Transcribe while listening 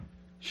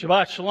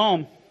Shabbat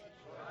Shalom.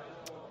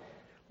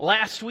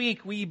 Last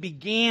week we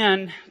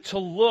began to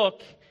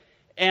look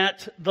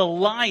at the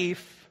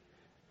life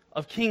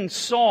of King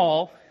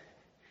Saul,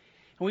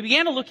 and we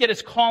began to look at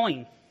his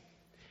calling.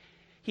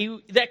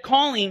 That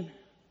calling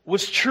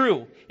was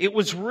true. It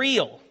was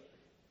real.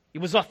 It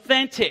was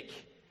authentic.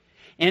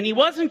 And he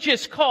wasn't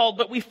just called,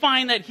 but we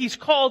find that he's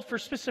called for a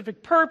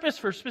specific purpose,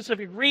 for a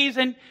specific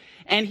reason,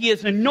 and he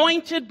is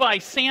anointed by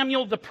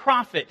Samuel the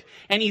prophet.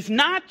 And he's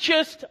not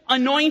just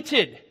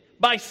anointed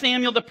by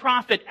Samuel the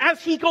prophet.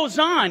 As he goes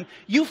on,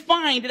 you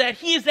find that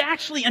he is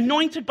actually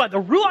anointed by the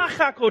Ruach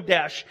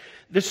HaKodesh.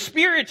 The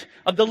Spirit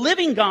of the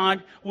living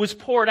God was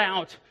poured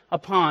out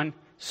upon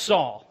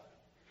Saul.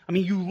 I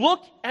mean, you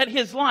look at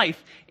his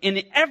life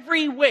in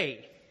every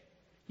way.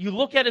 You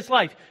look at his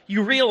life,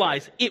 you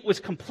realize it was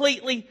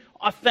completely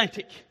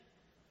authentic.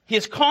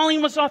 His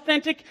calling was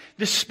authentic.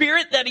 The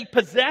spirit that he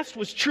possessed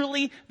was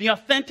truly the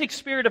authentic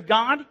Spirit of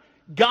God.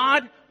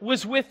 God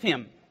was with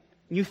him.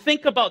 You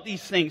think about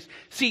these things.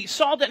 See,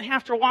 Saul didn't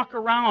have to walk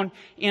around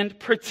and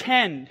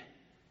pretend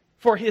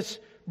for his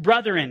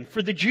brethren,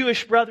 for the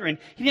Jewish brethren.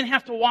 He didn't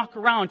have to walk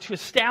around to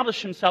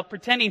establish himself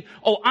pretending,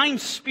 oh, I'm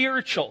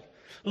spiritual.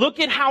 Look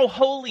at how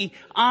holy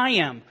I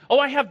am. Oh,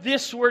 I have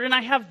this word and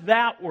I have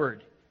that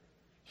word.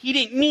 He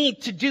didn't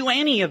need to do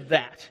any of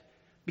that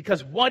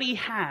because what he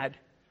had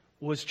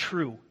was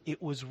true.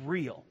 It was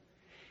real.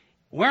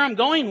 Where I'm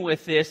going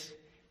with this,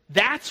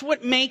 that's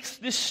what makes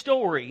this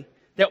story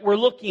that we're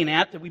looking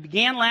at, that we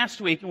began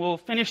last week and we'll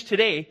finish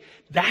today,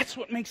 that's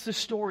what makes the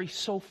story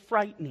so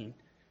frightening.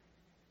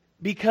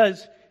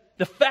 Because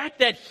the fact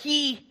that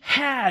he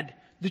had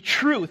the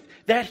truth,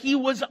 that he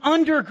was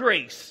under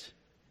grace,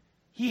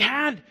 he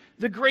had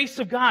the grace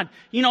of God.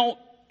 You know,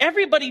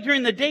 everybody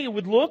during the day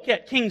would look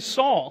at King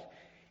Saul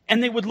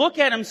and they would look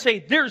at him and say,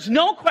 there's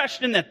no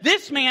question that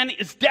this man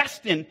is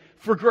destined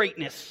for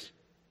greatness.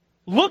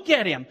 Look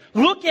at him.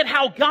 Look at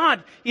how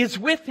God is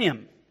with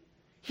him.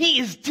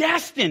 He is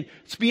destined.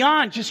 It's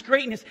beyond just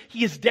greatness.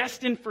 He is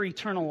destined for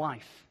eternal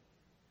life.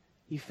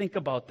 You think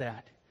about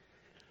that.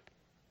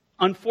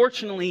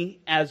 Unfortunately,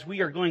 as we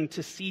are going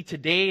to see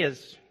today,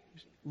 as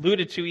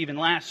alluded to even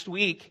last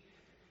week,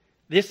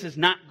 this is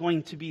not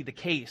going to be the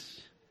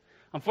case.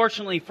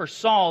 Unfortunately for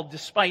Saul,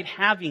 despite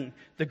having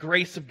the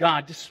grace of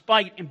God,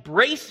 despite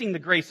embracing the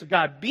grace of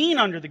God, being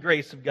under the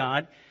grace of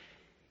God,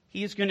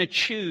 he is going to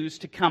choose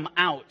to come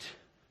out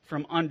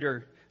from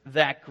under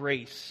that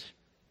grace.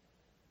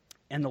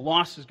 And the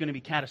loss is going to be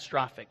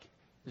catastrophic,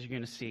 as you're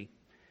going to see.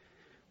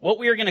 What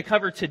we are going to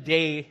cover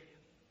today,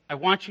 I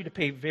want you to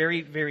pay very,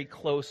 very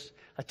close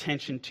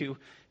attention to,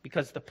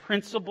 because the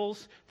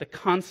principles, the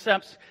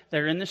concepts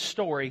that are in this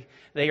story,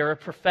 they are a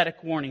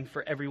prophetic warning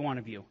for every one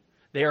of you.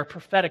 They are a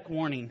prophetic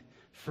warning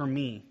for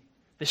me.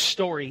 This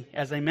story,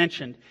 as I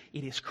mentioned,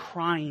 it is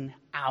crying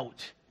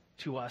out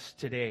to us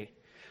today.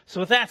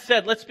 So with that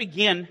said, let's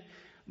begin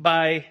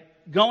by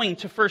going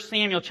to 1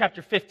 Samuel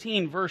chapter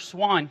 15, verse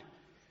 1.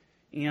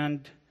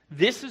 And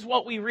this is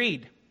what we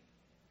read.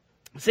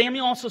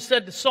 Samuel also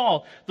said to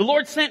Saul, the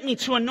Lord sent me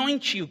to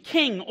anoint you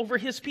king over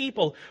his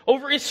people,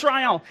 over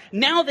Israel.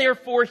 Now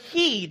therefore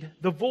heed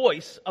the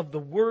voice of the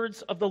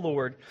words of the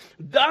Lord.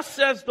 Thus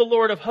says the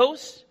Lord of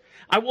hosts,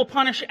 I will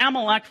punish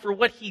Amalek for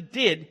what he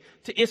did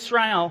to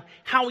Israel,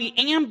 how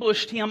he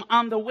ambushed him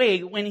on the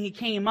way when he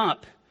came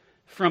up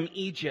from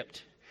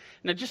Egypt.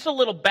 Now just a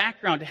little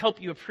background to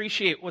help you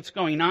appreciate what's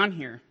going on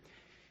here.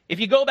 If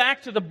you go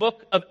back to the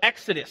book of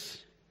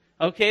Exodus,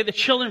 okay, the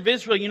children of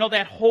Israel, you know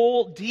that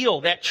whole deal,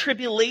 that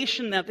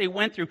tribulation that they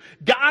went through,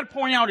 God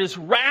pouring out his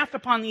wrath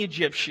upon the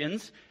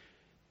Egyptians.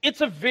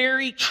 It's a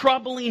very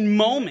troubling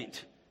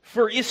moment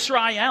for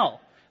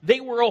Israel. They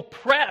were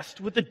oppressed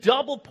with a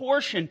double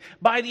portion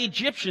by the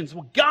Egyptians.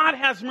 Well, God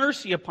has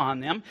mercy upon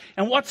them.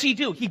 And what's he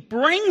do? He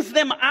brings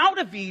them out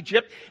of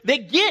Egypt.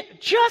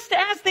 Just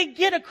as they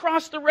get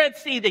across the Red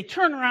Sea, they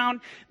turn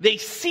around, they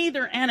see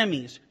their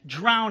enemies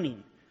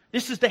drowning.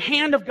 This is the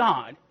hand of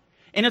God.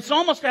 And it's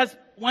almost as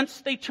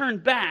once they turn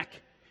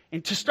back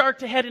and to start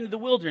to head into the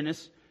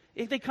wilderness,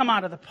 they come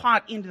out of the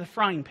pot into the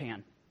frying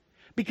pan.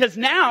 Because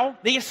now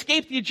they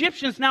escape the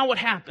Egyptians. Now what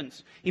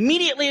happens?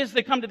 Immediately as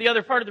they come to the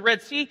other part of the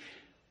Red Sea,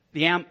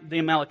 the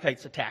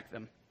Amalekites attack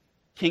them.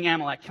 King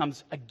Amalek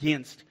comes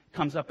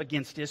up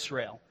against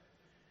Israel.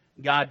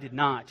 God did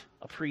not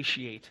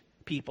appreciate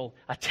people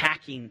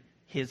attacking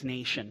his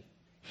nation,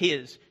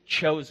 his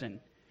chosen.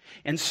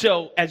 And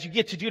so as you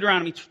get to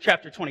Deuteronomy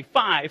chapter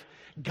 25,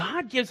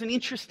 God gives an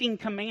interesting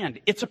command.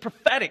 It's a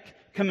prophetic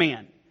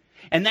command.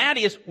 And that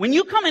is, when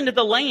you come into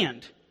the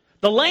land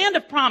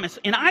of promise,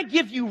 and I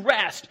give you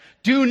rest,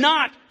 do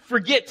not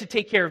forget to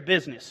take care of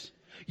business.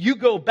 You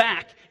go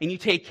back and you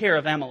take care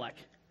of Amalek.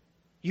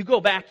 You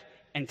go back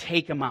and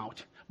take him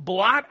out.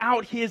 Blot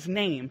out his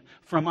name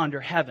from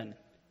under heaven.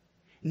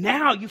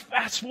 Now you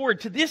fast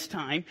forward to this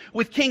time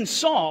with King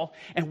Saul,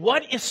 and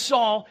what is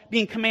Saul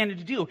being commanded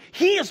to do?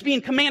 He is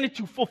being commanded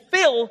to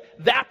fulfill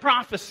that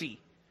prophecy.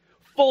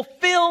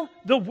 Fulfill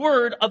the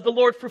word of the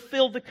Lord.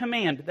 Fulfill the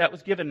command that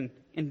was given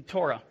in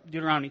Torah,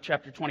 Deuteronomy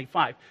chapter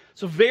 25.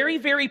 So very,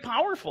 very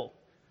powerful.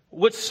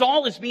 what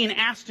Saul is being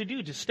asked to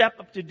do, to step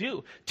up to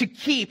do, to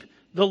keep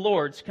the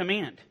Lord's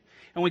command.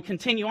 And we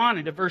continue on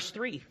into verse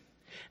 3.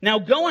 Now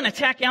go and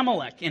attack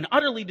Amalek and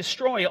utterly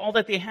destroy all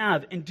that they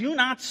have, and do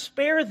not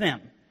spare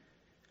them,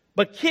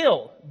 but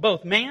kill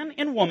both man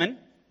and woman,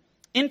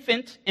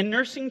 infant and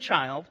nursing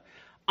child,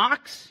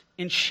 ox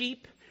and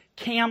sheep,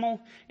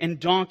 camel and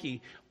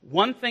donkey.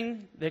 One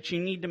thing that you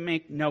need to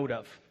make note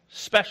of,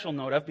 special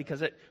note of,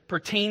 because it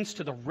pertains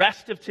to the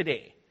rest of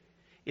today,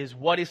 is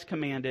what is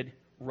commanded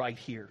right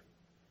here.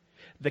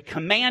 The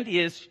command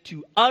is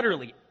to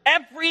utterly,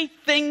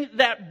 everything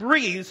that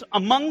breathes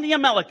among the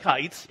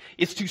Amalekites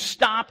is to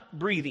stop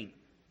breathing.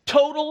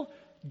 Total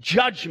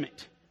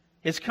judgment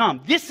has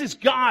come. This is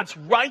God's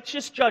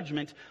righteous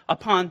judgment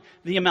upon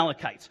the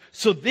Amalekites.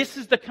 So this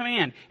is the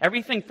command.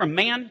 Everything from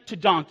man to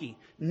donkey.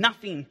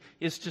 Nothing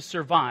is to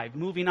survive.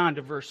 Moving on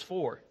to verse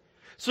 4.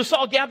 So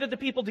Saul gathered the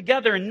people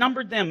together and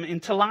numbered them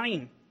in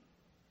Telaim,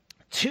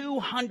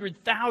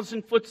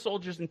 200,000 foot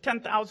soldiers and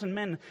 10,000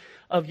 men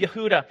of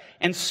Yehudah.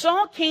 And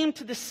Saul came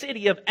to the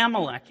city of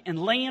Amalek and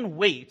lay in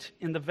wait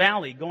in the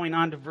valley, going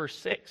on to verse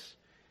 6.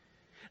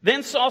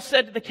 Then Saul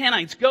said to the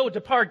Kenites, go,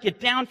 depart, get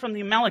down from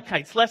the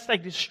Amalekites, lest I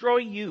destroy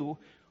you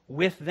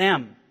with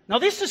them. Now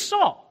this is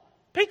Saul.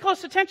 Pay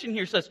close attention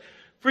here. It says,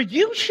 for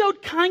you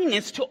showed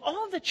kindness to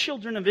all the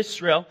children of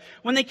Israel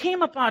when they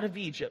came up out of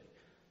Egypt.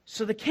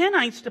 So the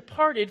Kenites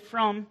departed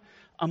from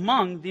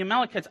among the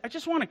Amalekites. I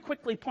just want to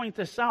quickly point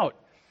this out.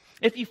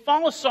 If you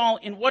follow Saul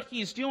in what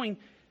he's doing,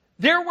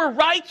 there were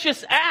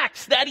righteous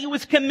acts that he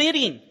was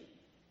committing.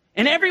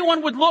 And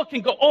everyone would look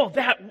and go, oh,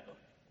 that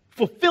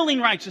fulfilling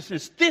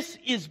righteousness. This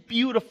is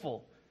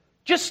beautiful.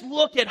 Just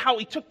look at how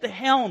he took the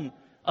helm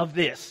of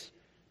this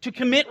to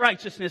commit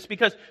righteousness,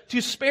 because to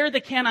spare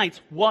the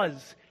Kenites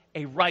was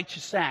a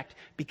righteous act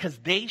because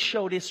they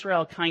showed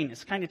Israel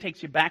kindness. Kind of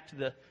takes you back to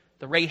the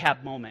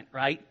Rahab moment,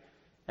 right?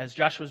 As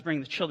Joshua was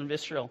bringing the children of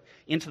Israel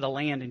into the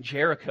land in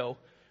Jericho,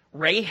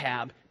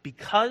 Rahab,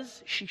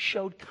 because she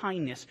showed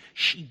kindness,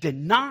 she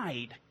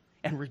denied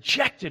and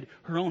rejected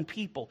her own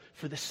people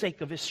for the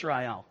sake of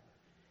Israel.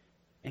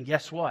 And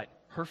guess what?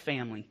 Her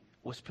family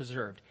was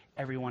preserved.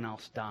 Everyone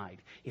else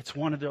died. It's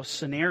one of those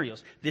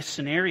scenarios. This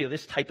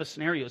type of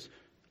scenario is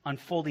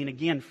unfolding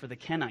again for the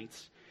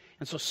Kenites.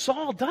 And so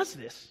Saul does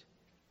this.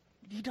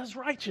 He does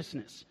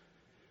righteousness.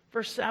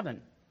 Verse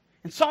 7.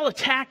 And Saul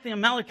attacked the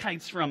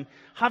Amalekites from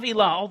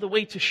Havilah all the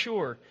way to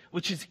Shur,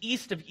 which is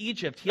east of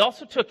Egypt. He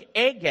also took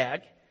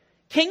Agag,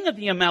 king of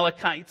the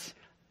Amalekites,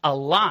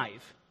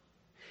 alive,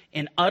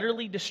 and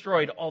utterly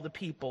destroyed all the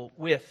people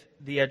with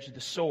the edge of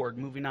the sword.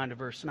 Moving on to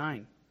verse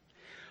 9.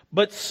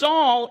 But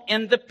Saul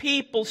and the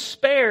people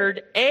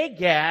spared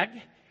Agag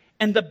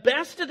and the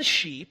best of the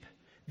sheep,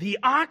 the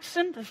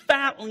oxen, the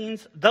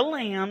fatlings, the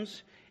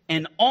lambs,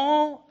 and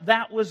all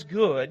that was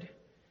good.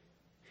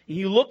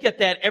 You look at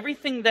that,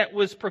 everything that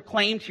was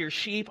proclaimed here,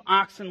 sheep,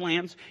 oxen,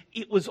 lambs,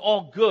 it was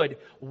all good.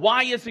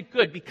 Why is it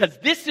good? Because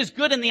this is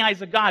good in the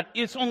eyes of God.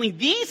 It's only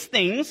these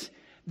things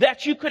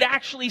that you could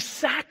actually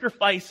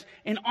sacrifice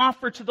and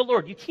offer to the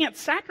Lord. You can't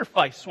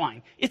sacrifice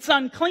swine. It's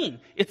unclean.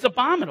 It's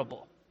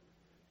abominable.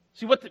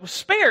 See, what was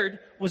spared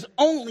was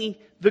only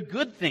the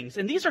good things.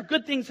 And these are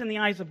good things in the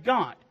eyes of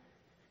God.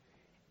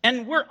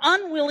 And we're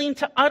unwilling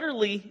to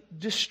utterly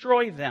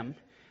destroy them,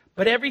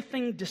 but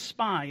everything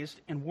despised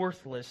and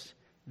worthless,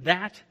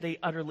 that they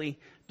utterly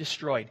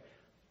destroyed.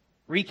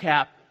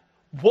 Recap,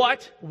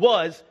 what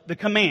was the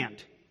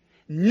command?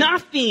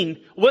 Nothing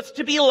was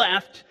to be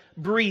left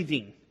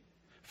breathing.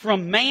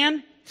 From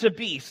man to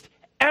beast,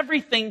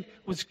 everything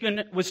was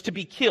to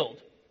be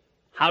killed.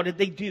 How did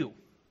they do?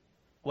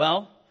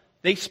 Well,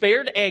 they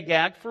spared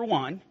Agag for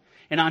one,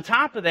 and on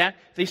top of that,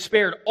 they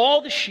spared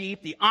all the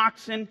sheep, the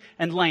oxen,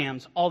 and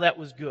lambs. All that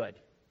was good.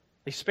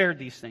 They spared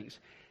these things.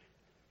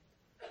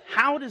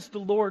 How does the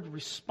Lord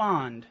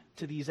respond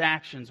to these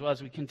actions? Well,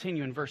 as we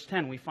continue in verse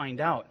 10, we find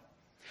out.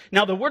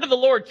 Now the word of the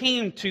Lord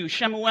came to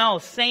Shemuel,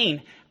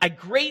 saying, I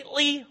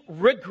greatly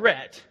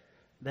regret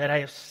that I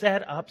have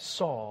set up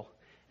Saul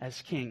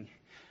as king.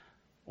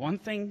 One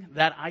thing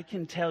that I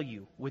can tell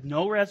you with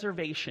no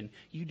reservation,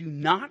 you do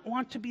not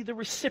want to be the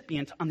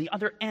recipient on the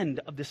other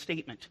end of the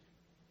statement.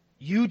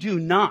 You do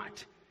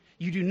not.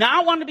 You do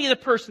not want to be the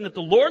person that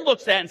the Lord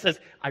looks at and says,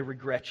 I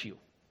regret you.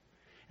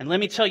 And let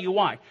me tell you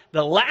why.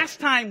 The last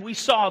time we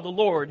saw the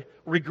Lord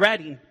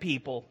regretting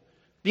people,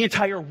 the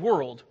entire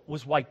world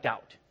was wiped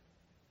out.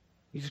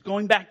 He's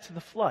going back to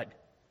the flood.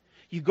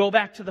 You go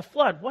back to the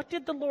flood. What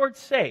did the Lord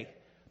say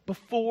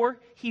before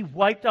he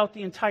wiped out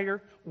the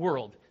entire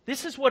world?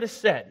 This is what is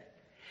said.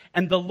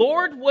 And the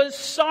Lord was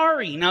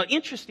sorry. Now,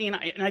 interesting,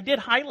 and I did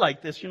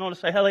highlight this. You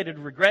notice I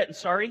highlighted regret and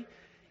sorry.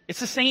 It's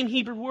the same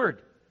Hebrew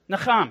word,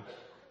 nacham.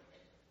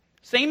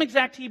 Same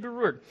exact Hebrew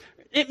word.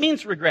 It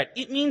means regret.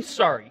 It means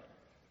sorry.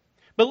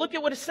 But look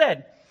at what it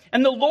said.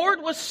 And the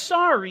Lord was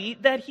sorry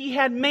that he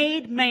had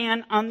made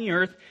man on the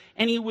earth,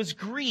 and he was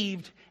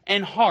grieved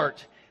in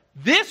heart.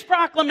 This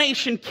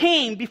proclamation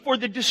came before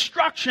the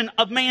destruction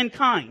of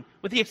mankind,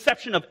 with the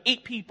exception of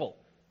 8 people.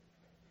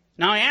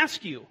 Now I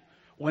ask you,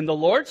 when the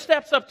Lord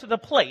steps up to the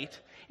plate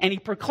and he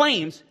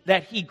proclaims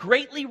that he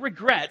greatly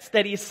regrets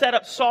that he has set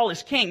up Saul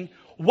as king,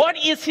 what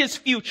is his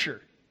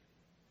future?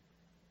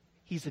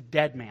 He's a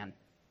dead man.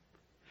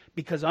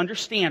 Because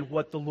understand,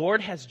 what the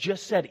Lord has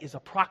just said is a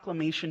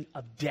proclamation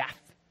of death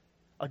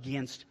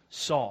against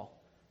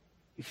Saul.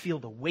 You feel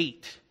the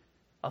weight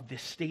of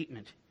this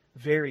statement.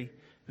 Very,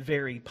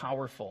 very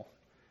powerful.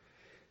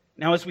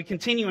 Now, as we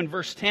continue in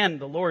verse 10,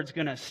 the Lord's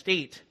going to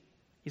state,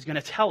 he's going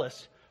to tell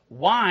us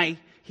why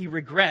he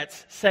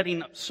regrets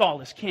setting up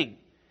Saul as king.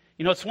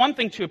 You know, it's one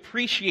thing to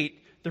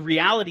appreciate the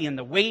reality and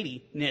the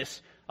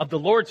weightiness of the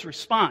Lord's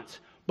response.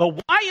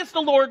 But why is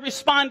the Lord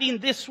responding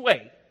this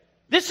way?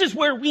 This is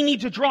where we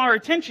need to draw our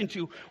attention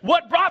to.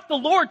 What brought the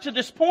Lord to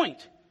this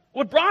point?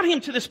 What brought him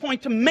to this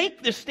point to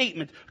make this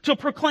statement, to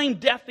proclaim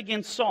death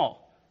against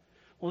Saul?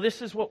 Well,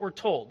 this is what we're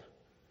told.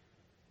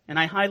 And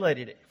I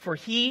highlighted it. For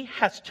he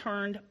has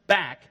turned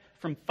back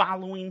from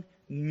following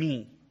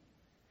me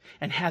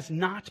and has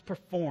not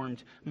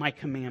performed my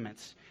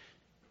commandments.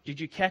 Did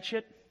you catch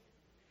it?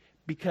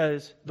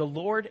 Because the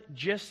Lord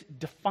just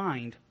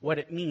defined what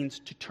it means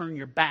to turn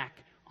your back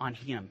on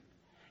him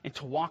and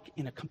to walk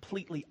in a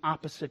completely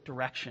opposite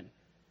direction.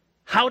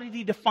 How did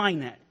he define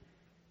that?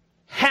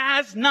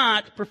 Has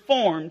not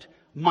performed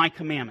my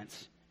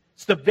commandments.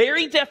 It's the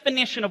very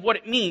definition of what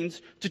it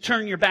means to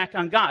turn your back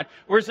on God.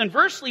 Whereas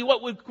inversely,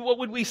 what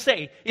would we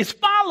say? Is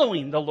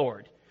following the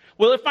Lord.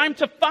 Well, if I'm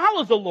to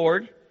follow the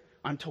Lord,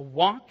 I'm to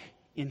walk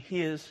in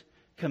his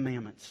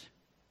commandments.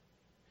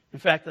 In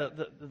fact,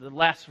 the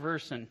last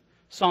verse in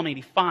Psalm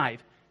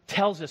 85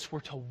 tells us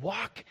we're to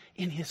walk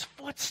in his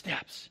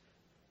footsteps.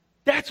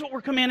 That's what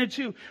we're commanded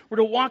to. We're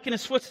to walk in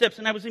his footsteps.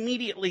 And I was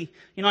immediately,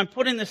 I'm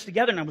putting this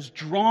together and I was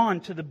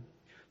drawn to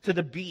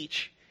the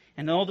beach.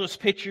 And all those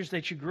pictures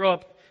that you grew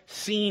up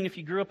seeing if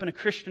you grew up in a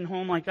Christian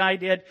home like I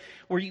did,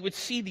 where you would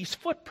see these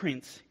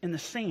footprints in the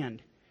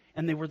sand.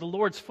 And they were the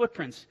Lord's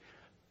footprints.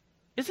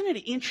 Isn't it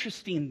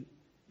interesting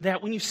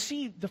that when you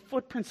see the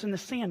footprints in the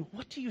sand,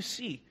 what do you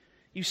see?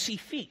 You see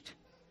feet.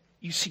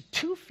 You see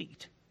 2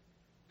 feet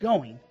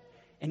going,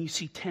 and you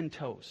see 10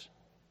 toes.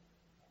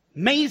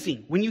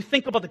 Amazing. When you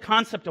think about the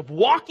concept of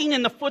walking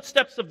in the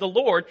footsteps of the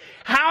Lord,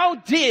 how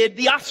did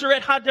the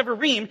Aseret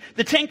HaDevarim,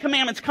 the 10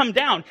 Commandments, come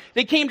down?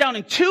 They came down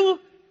in 2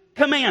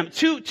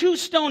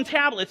 stone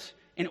tablets,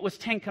 and it was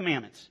 10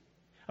 Commandments.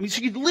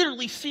 So you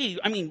literally see,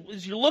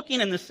 as you're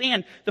looking in the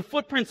sand, the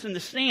footprints in the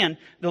sand,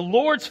 the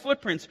Lord's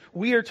footprints,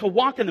 we are to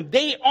walk in them.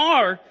 They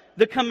are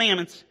the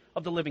commandments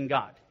of the living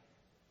God.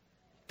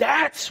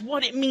 That's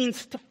what it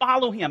means to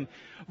follow him.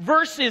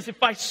 Versus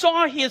if I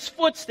saw his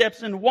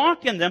footsteps and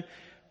walk in them,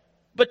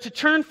 but to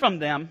turn from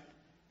them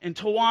and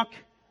to walk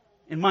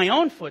in my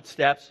own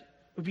footsteps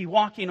would be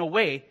walking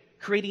away,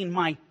 creating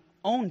my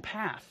own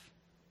path,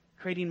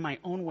 creating my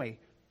own way,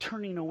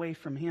 turning away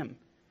from him.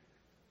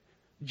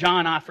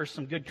 John offers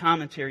some good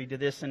commentary to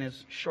this in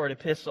his short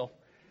epistle.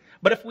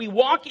 But if we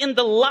walk in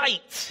the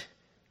light,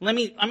 I'm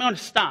going to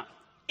stop.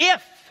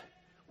 If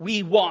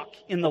we walk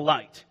in the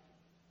light.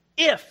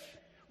 If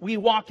we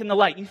walk in the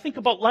light. You think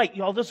about light,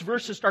 all those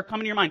verses start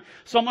coming to your mind.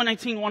 Psalm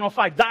 119,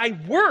 105. Thy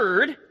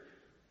word,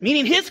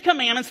 meaning his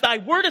commandments, thy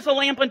word is a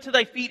lamp unto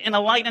thy feet and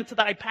a light unto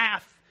thy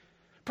path.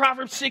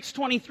 Proverbs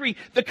 6:23.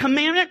 The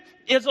commandment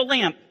is a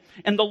lamp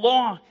and the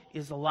law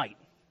is a light.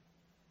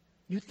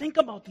 You think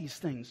about these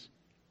things.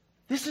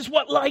 This is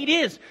what light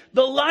is.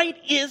 The light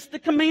is the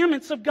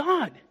commandments of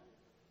God.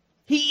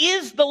 He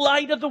is the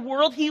light of the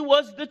world. He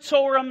was the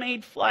Torah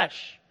made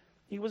flesh.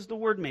 He was the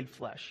Word made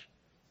flesh.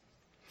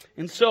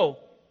 And so,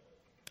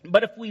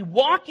 but if we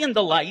walk in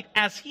the light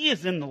as he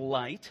is in the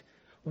light,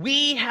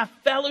 we have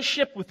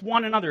fellowship with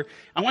one another.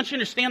 I want you to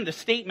understand this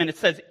statement. It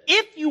says,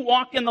 if you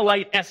walk in the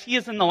light as he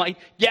is in the light,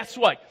 guess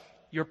what?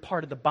 You're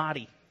part of the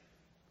body.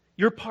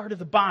 You're part of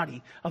the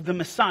body of the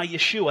Messiah,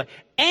 Yeshua.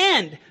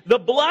 And the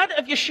blood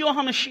of Yeshua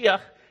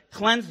HaMashiach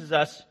cleanses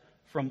us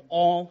from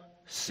all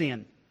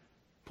sin.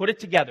 Put it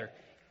together.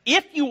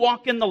 If you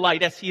walk in the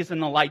light as he is in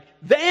the light,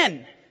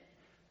 then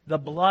the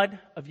blood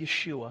of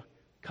Yeshua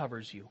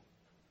covers you.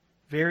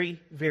 Very,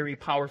 very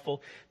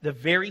powerful. The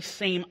very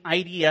same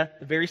idea,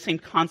 the very same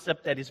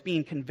concept that is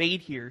being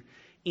conveyed here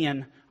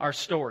in our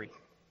story.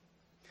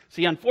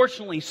 See,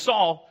 unfortunately,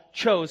 Saul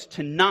chose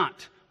to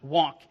not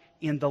walk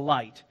in the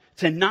light,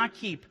 to not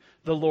keep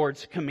the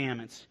Lord's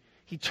commandments.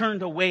 He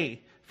turned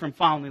away from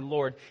following the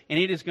Lord, and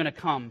it is going to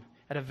come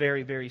at a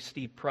very, very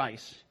steep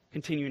price.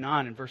 Continuing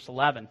on in verse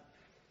 11.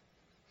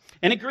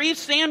 And it grieved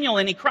Samuel,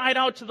 and he cried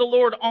out to the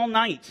Lord all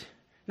night.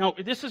 Now,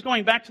 this is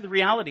going back to the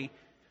reality.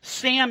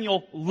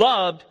 Samuel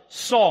loved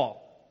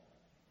Saul.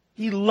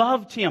 He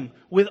loved him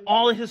with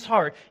all of his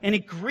heart, and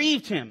it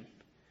grieved him.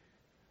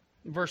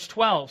 Verse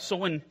 12. So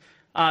when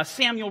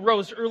Samuel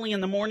rose early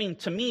in the morning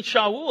to meet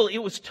Shaul, it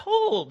was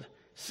told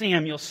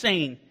Samuel,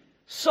 saying,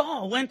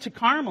 Saul went to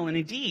Carmel, and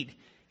indeed,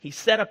 he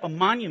set up a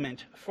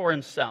monument for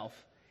himself,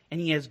 and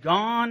he has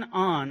gone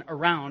on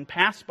around,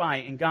 passed by,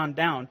 and gone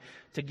down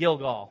to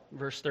Gilgal.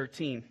 Verse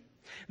 13.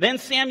 Then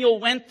Samuel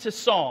went to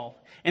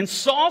Saul, and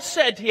Saul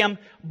said to him,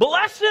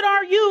 Blessed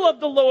are you of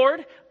the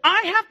Lord,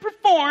 I have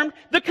performed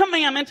the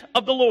commandment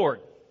of the Lord.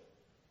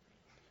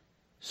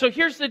 So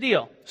here's the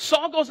deal.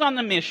 Saul goes on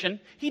the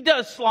mission. He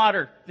does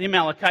slaughter the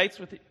Amalekites,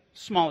 with the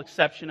small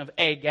exception of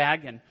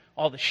Agag and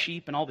all the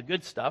sheep and all the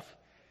good stuff.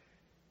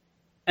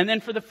 And then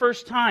for the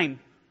first time,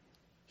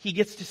 he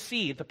gets to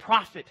see the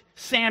prophet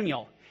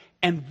Samuel.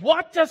 And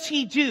what does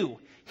he do?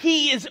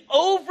 He is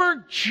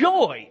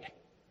overjoyed.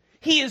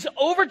 He is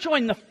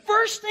overjoyed. And the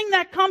first thing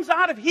that comes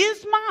out of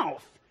his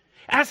mouth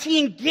as he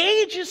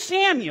engages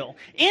Samuel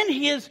in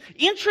his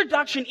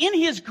introduction, in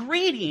his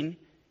greeting,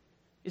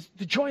 is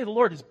the joy of the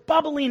Lord is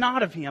bubbling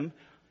out of him.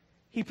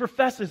 He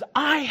professes,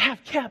 I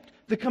have kept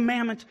the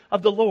commandment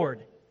of the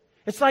Lord.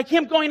 It's like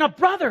him going up,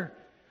 brother,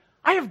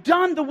 I have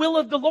done the will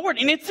of the Lord.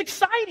 And it's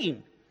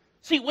exciting.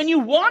 See, when you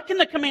walk in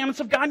the commandments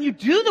of God and you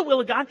do the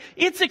will of God,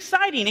 it's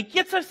exciting. It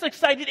gets us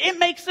excited. It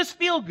makes us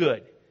feel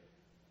good.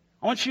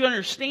 I want you to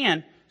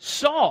understand,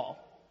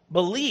 Saul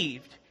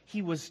believed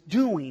he was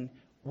doing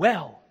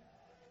well.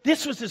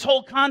 This was his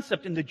whole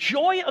concept, and the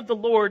joy of the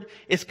Lord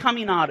is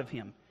coming out of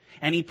him.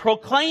 And he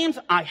proclaims,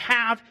 I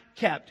have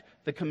kept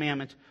the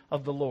commandment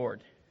of the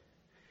Lord.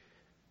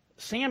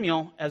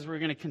 Samuel, as we're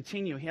going to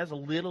continue, he has a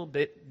little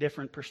bit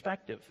different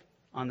perspective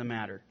on the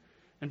matter.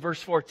 In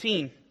verse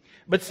 14,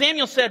 but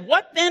Samuel said,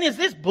 what then is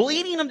this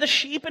bleating of the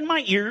sheep in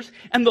my ears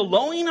and the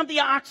lowing of the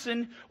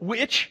oxen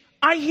which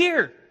I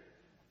hear?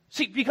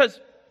 See, because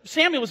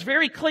Samuel was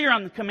very clear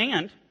on the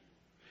command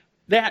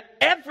that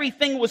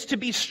everything was to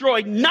be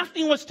destroyed.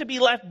 Nothing was to be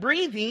left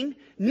breathing.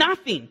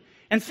 Nothing.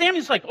 And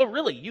Samuel's like, oh,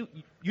 really?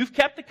 You've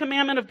kept the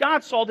commandment of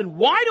God, Saul. Then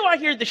why do I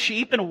hear the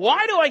sheep and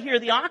why do I hear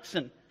the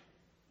oxen?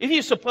 If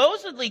you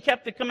supposedly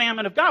kept the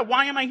commandment of God,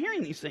 why am I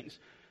hearing these things?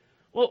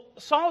 Well,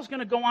 Saul's going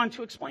to go on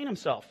to explain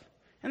himself.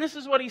 And this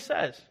is what he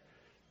says.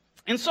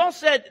 And Saul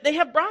said, they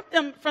have brought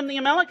them from the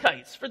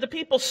Amalekites, for the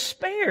people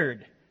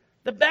spared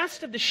the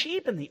best of the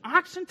sheep and the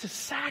oxen to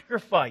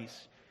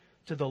sacrifice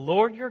to the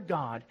Lord your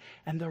God,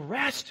 and the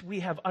rest we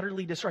have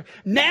utterly destroyed.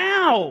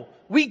 Now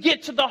we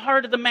get to the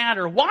heart of the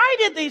matter. Why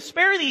did they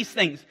spare these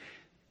things?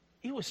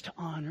 It was to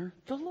honor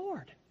the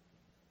Lord.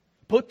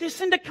 Put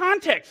this into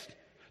context.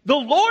 The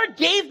Lord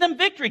gave them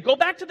victory. Go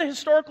back to the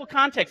historical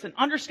context and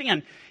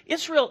understand,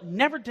 Israel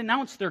never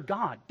denounced their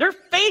God. Their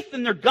faith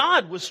in their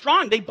God was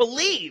strong. They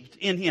believed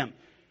in Him.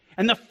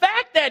 And the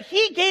fact that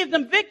He gave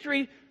them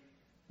victory,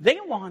 they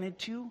wanted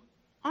to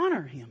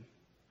honor Him.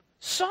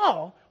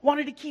 Saul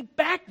wanted to keep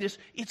back this.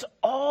 It's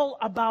all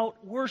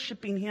about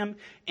worshiping Him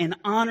and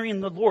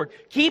honoring the Lord.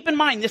 Keep in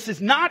mind, this is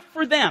not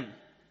for them.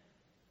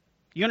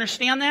 You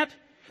understand that?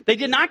 They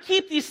did not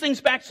keep these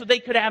things back so they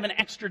could have an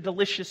extra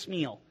delicious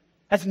meal.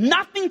 It has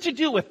nothing to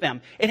do with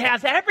them. It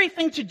has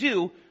everything to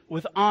do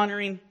with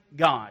honoring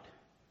God.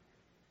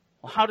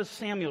 Well, how does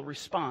Samuel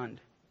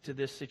respond to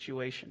this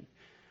situation?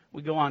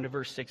 We go on to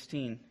verse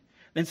 16.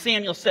 Then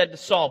Samuel said to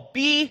Saul,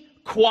 be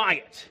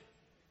quiet.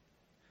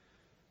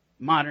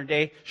 Modern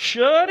day,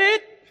 should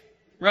it?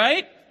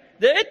 Right?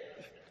 Did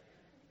it?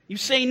 You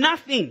say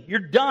nothing. You're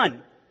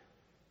done.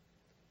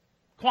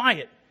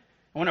 Quiet.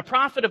 And when a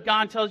prophet of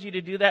God tells you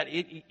to do that,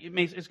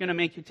 it's going to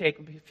make you take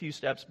a few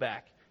steps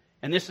back.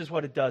 And this is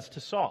what it does to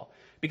Saul.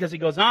 Because he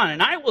goes on,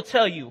 and I will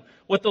tell you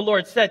what the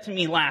Lord said to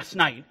me last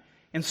night.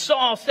 And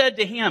Saul said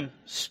to him,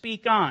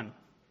 speak on.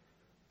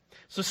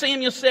 So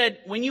Samuel said,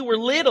 when you were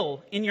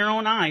little in your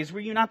own eyes, were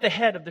you not the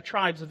head of the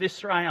tribes of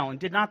Israel? And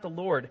did not the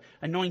Lord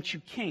anoint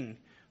you king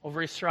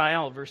over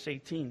Israel? Verse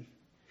 18.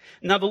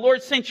 Now the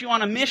Lord sent you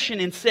on a mission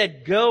and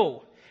said,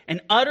 go and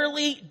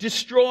utterly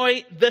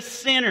destroy the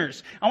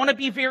sinners. I want to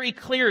be very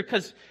clear,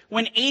 because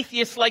when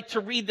atheists like to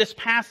read this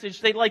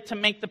passage, they like to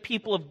make the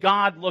people of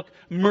God look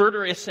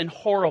murderous and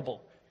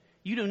horrible.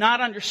 You do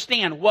not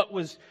understand what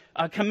was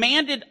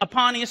commanded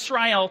upon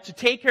Israel to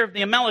take care of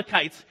the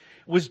Amalekites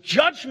was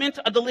judgment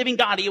of the living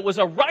God. It was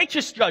a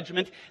righteous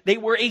judgment. They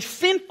were a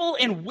sinful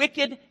and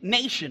wicked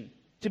nation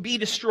to be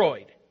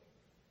destroyed.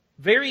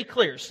 Very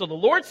clear. So the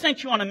Lord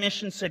sent you on a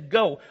mission, said,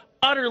 go,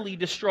 utterly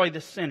destroy the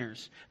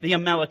sinners, the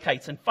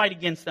Amalekites, and fight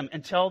against them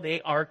until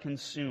they are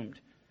consumed.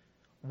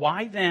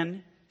 Why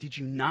then did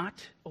you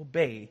not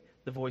obey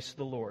the voice of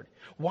the Lord?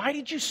 Why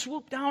did you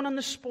swoop down on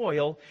the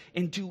spoil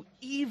and do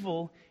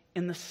evil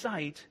in the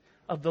sight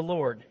of the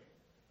Lord?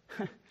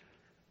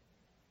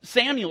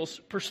 Samuel's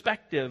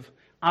perspective,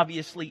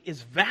 obviously,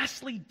 is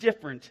vastly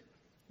different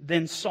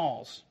than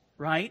Saul's,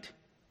 right?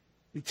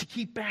 To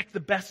keep back the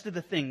best of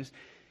the things.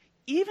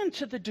 Even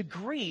to the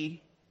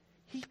degree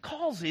he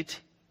calls it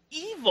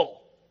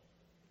evil.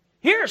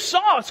 Here,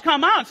 Saul has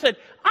come out and said,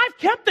 I've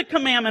kept the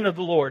commandment of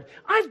the Lord.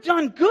 I've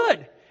done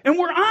good. And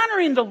we're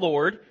honoring the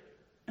Lord.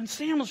 And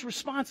Samuel's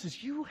response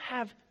is, you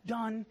have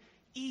done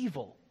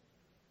evil.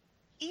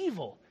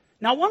 Evil.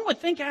 Now, one would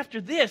think after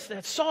this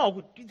that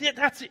Saul,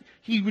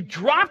 he would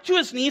drop to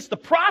his knees. The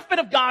prophet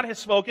of God has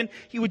spoken.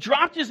 He would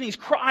drop to his knees,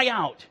 cry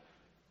out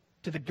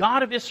to the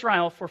God of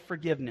Israel for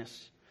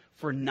forgiveness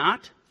for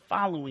not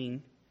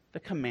following the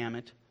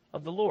commandment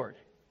of the Lord.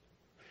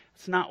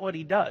 It's not what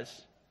he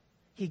does.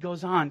 He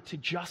goes on to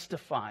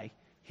justify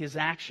his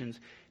actions,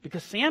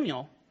 because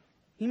Samuel,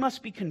 he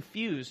must be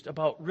confused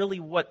about really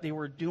what they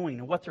were doing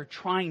and what they're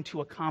trying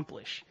to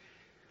accomplish.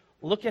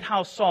 look at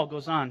how Saul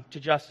goes on to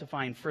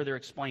justify and further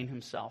explain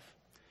himself.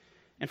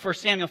 In 1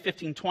 Samuel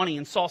 15:20,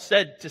 and Saul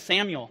said to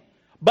Samuel,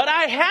 "But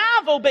I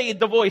have obeyed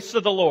the voice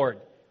of the Lord."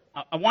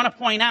 I want to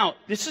point out,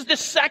 this is the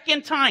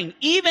second time,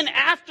 even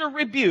after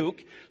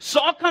rebuke,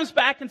 Saul comes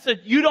back and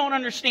said, "You don't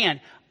understand.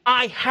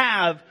 I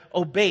have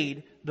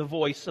obeyed the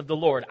voice of the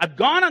Lord. I've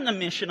gone on the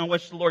mission on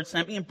which the Lord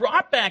sent me and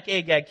brought back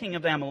Agag, king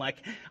of Amalek.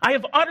 I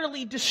have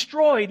utterly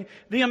destroyed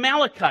the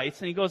Amalekites."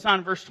 And he goes on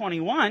in verse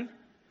 21,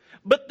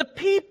 "But the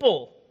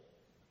people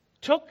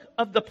took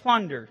of the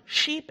plunder,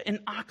 sheep and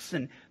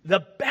oxen, the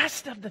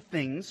best of the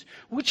things,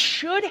 which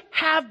should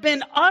have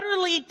been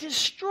utterly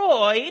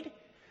destroyed,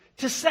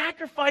 to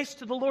sacrifice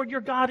to the Lord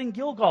your God in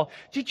Gilgal."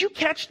 Did you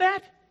catch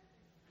that?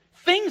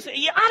 Things,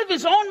 out of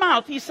his own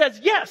mouth, he says,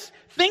 yes,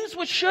 things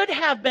which should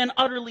have been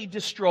utterly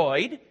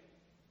destroyed,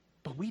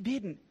 but we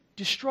didn't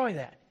destroy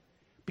that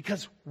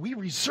because we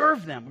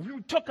reserved them.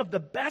 We took of the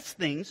best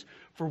things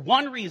for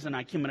one reason.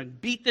 I'm going to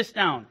beat this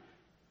down.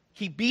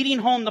 Keep beating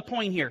home the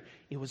point here.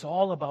 It was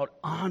all about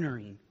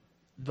honoring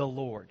the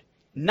Lord.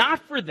 Not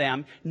for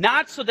them,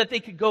 not so that they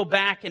could go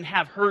back and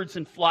have herds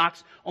and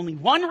flocks. Only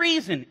one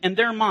reason in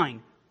their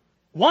mind,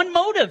 one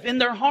motive in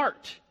their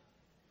heart,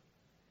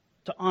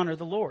 to honor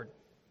the Lord.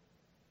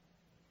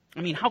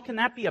 I mean, how can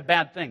that be a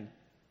bad thing?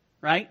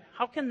 Right?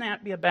 How can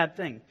that be a bad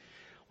thing?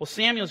 Well,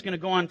 Samuel's going to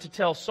go on to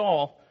tell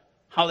Saul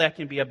how that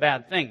can be a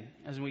bad thing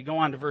as we go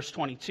on to verse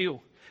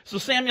 22. So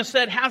Samuel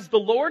said, "Has the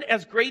Lord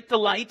as great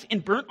delight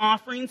in burnt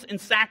offerings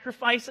and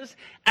sacrifices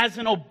as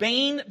in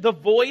obeying the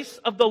voice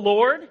of the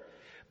Lord?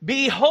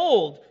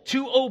 Behold,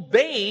 to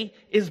obey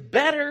is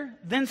better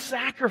than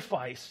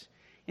sacrifice,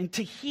 and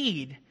to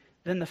heed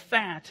than the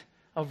fat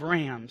of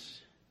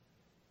rams."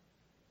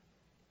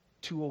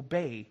 To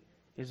obey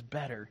is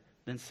better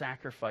than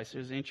sacrifice. It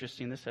was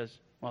interesting. This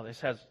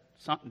has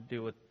something to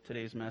do with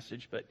today's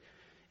message, but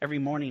every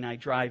morning I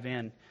drive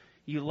in.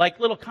 You like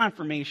little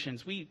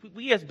confirmations. We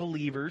as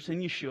believers in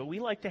Yeshua, we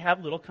like to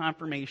have little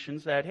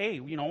confirmations that, hey,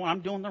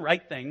 I'm doing the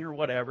right thing or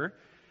whatever.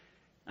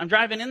 I'm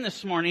driving in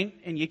this morning,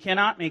 and you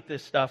cannot make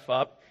this stuff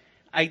up.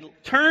 I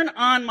turn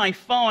on my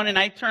phone, and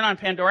I turn on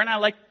Pandora, and I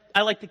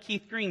like the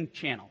Keith Green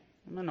channel.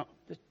 I'm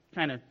just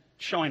kind of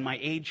showing my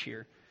age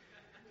here.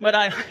 But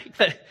I like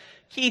the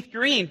Keith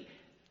Green.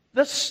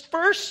 The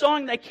first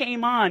song that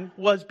came on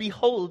was,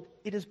 "Behold,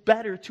 it is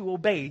better to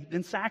obey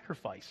than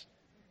sacrifice."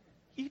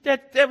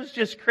 That was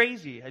just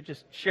crazy. I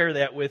just share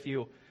that with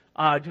you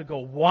to go,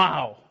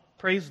 wow,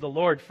 praise the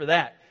Lord for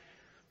that.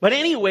 But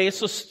anyway,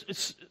 so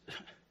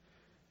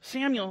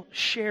Samuel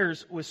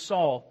shares with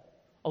Saul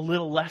a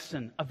little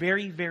lesson, a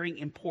very, very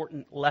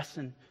important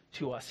lesson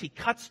to us. He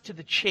cuts to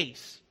the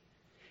chase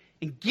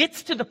and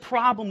gets to the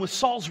problem with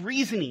Saul's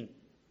reasoning,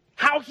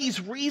 how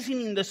he's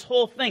reasoning this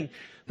whole thing.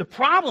 The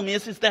problem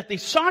is that they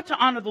sought to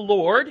honor the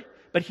Lord,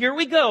 but here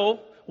we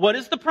go. What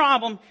is the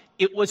problem?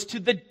 It was to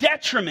the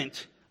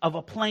detriment of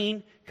a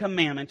plain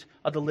commandment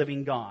of the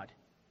living God.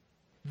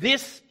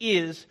 This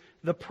is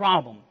the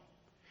problem.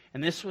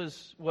 And this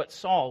was what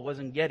Saul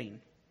wasn't getting.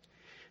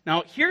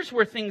 Now, here's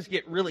where things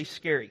get really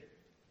scary.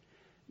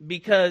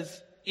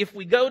 Because if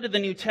we go to the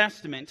New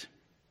Testament,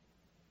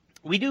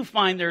 we do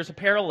find there's a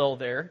parallel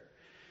there.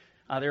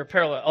 There are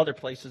parallel other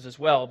places as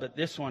well, but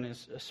this one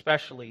is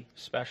especially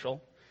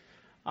special.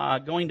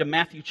 Going to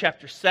Matthew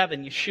chapter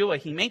 7, Yeshua,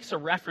 he makes a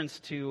reference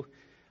to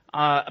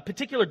a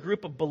particular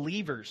group of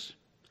believers.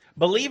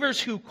 Believers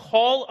who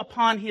call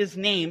upon his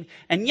name,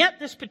 and yet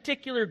this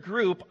particular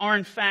group are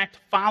in fact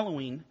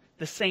following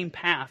the same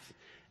path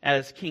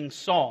as King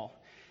Saul.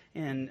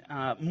 And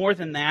more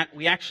than that,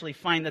 we actually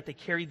find that they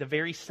carry the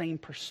very same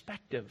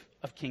perspective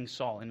of King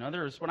Saul. In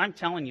other words, what I'm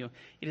telling you,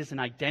 it is an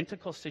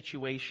identical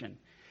situation.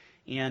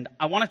 And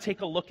I want to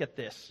take a look at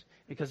this,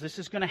 because this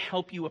is going to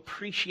help you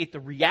appreciate the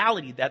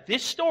reality that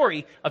this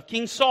story of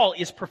King Saul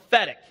is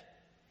prophetic.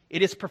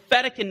 It is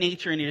prophetic in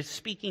nature, and it is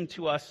speaking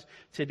to us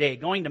today.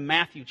 Going to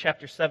Matthew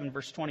chapter 7,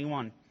 verse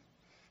 21.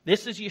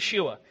 This is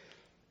Yeshua.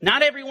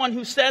 "Not everyone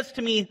who says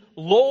to me,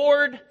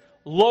 'Lord,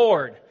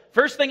 Lord.'"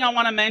 First thing I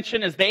want to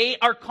mention is they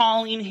are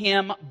calling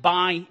him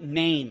by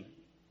name.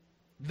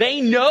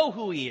 They know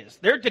who he is.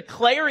 They're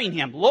declaring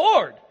him,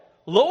 "Lord,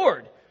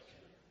 Lord."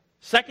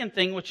 Second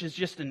thing, which is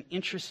just an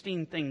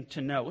interesting thing to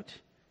note,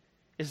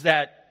 is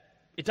that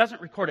it doesn't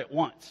record it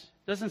once.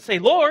 It doesn't say,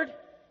 "Lord."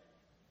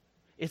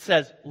 It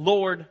says,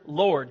 "Lord,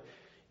 Lord."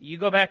 You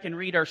go back and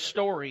read our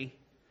story,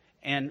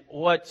 and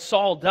what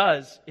Saul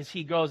does is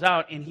he goes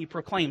out and he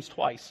proclaims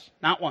twice.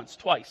 Not once,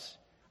 twice.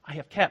 "I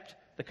have kept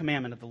the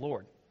commandment of the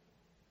Lord."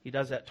 He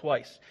does that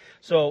twice.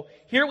 So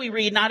here we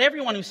read, "Not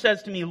everyone who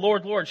says to me,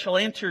 'Lord, Lord,' shall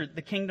enter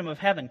the kingdom of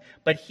heaven,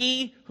 but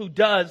he who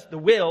does the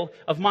will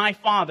of my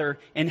Father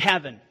in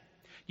heaven."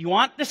 You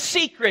want the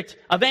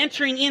secret of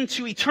entering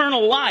into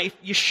eternal life?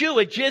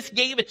 Yeshua just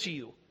gave it to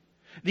you.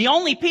 The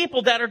only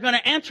people that are going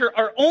to enter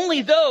are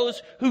only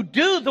those who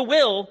do the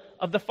will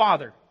of the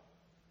Father.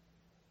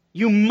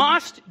 You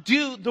must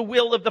do the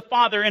will of the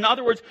Father. In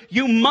other words,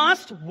 you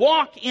must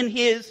walk in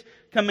his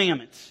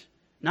commandments,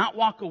 not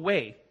walk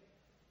away,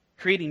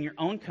 creating your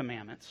own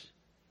commandments,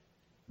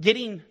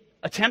 getting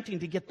attempting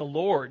to get the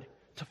Lord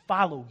to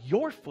follow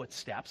your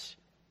footsteps.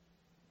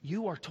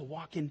 You are to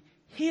walk in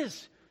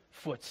His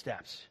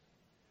footsteps.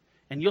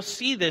 And you'll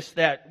see this,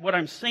 that what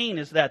I'm saying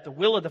is that the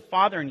will of the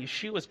Father in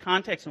Yeshua's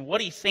context and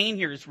what He's saying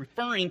here is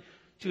referring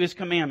to His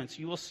commandments.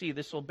 You will see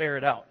this will bear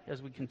it out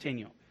as we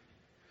continue.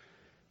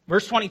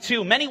 Verse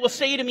 22, many will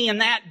say to me in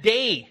that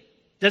day.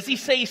 Does He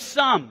say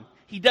some?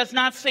 He does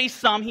not say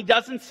some. He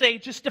doesn't say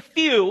just a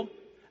few.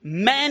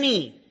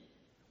 Many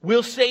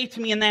will say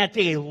to me in that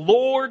day,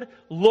 Lord,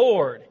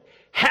 Lord,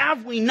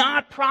 have we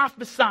not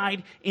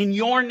prophesied in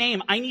your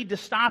name? I need to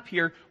stop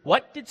here.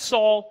 What did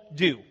Saul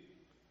do?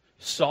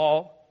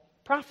 Saul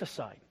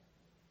prophesied.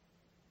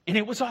 And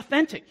it was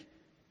authentic. It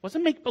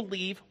wasn't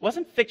make-believe,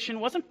 wasn't fiction,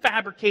 wasn't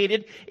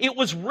fabricated. It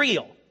was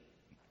real.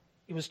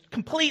 It was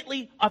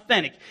completely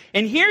authentic.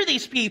 And here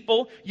these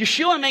people,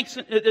 Yeshua makes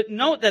a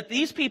note that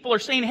these people are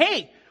saying,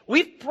 hey,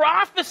 we've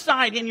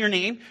prophesied in your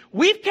name,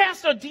 we've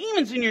cast out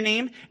demons in your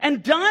name,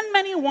 and done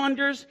many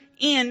wonders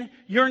in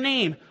your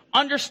name.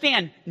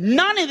 Understand,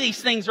 none of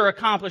these things are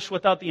accomplished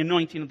without the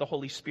anointing of the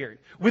Holy Spirit.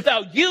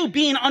 Without you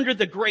being under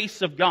the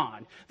grace of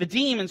God. The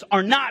demons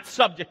are not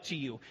subject to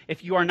you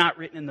if you are not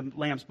written in the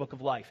Lamb's Book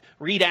of Life.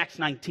 Read Acts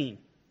 19.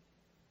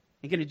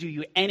 It's going to do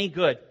you any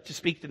good to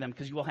speak to them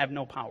because you will have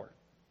no power.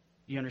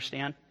 You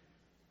understand?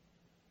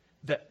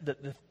 The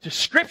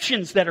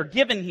descriptions that are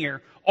given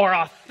here are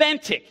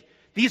authentic.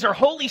 These are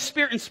Holy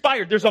Spirit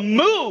inspired. There's a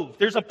move.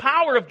 There's a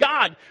power of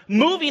God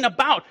moving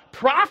about.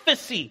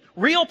 Prophecy,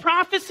 real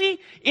prophecy,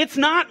 it's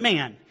not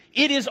man.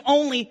 It is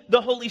only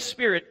the Holy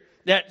Spirit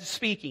that's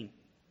speaking.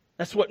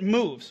 That's what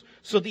moves.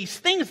 So these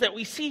things that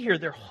we see here,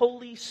 they're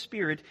Holy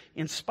Spirit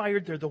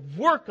inspired. They're the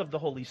work of the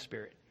Holy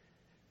Spirit.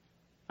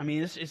 I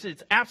mean,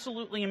 it's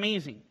absolutely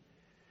amazing.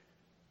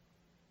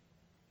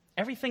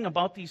 Everything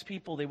about these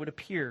people, they would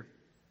appear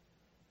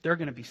they're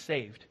going to be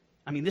saved.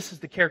 I mean, this is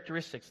the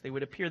characteristics. They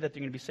would appear that they're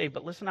going to be saved.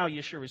 But listen how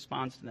Yeshua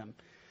responds to them.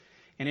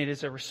 And it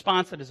is a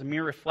response that is a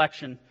mere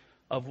reflection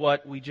of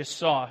what we just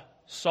saw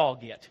Saul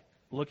get.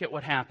 Look at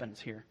what happens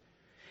here.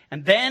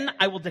 And then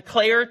I will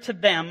declare to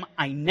them,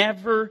 I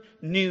never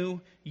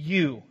knew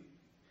you.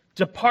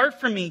 Depart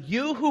from me,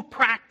 you who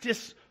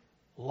practice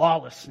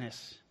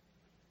lawlessness.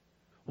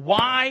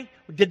 Why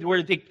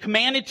were they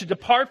commanded to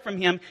depart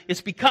from Him?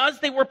 It's because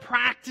they were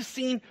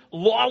practicing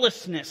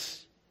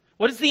lawlessness.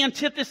 What is the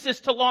antithesis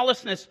to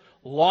lawlessness?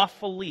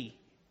 Lawfully.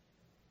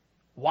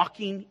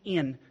 Walking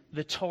in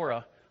the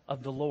Torah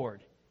of the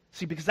Lord.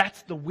 See, because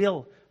that's the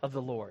will of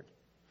the Lord.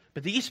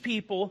 But these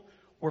people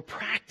were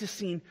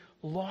practicing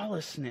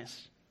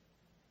lawlessness.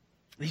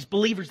 These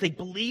believers, they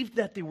believed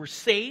that they were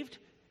saved.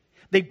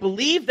 They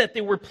believed that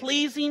they were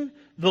pleasing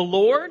the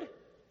Lord.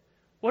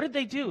 What did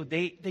they do?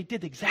 They did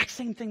the exact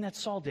same thing that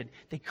Saul did.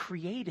 They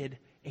created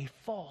a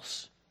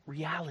false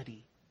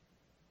reality.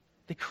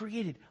 They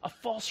created a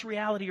false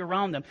reality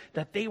around them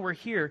that they were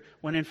here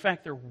when in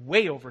fact they're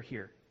way over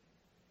here.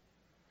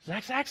 It's the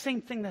exact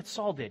same thing that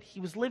Saul did.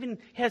 He was living,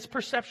 his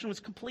perception was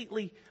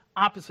completely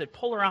opposite,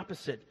 polar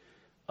opposite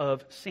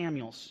of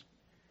Samuel's.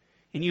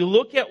 And you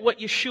look at what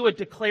Yeshua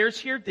declares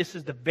here, this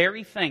is the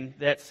very thing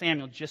that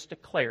Samuel just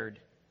declared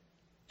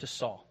to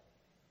Saul.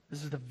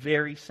 This is the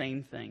very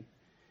same thing.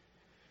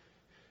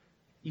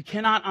 You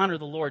cannot honor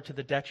the Lord to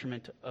the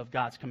detriment of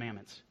God's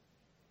commandments.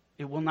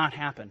 It will not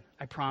happen,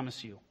 I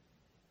promise you.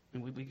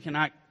 And we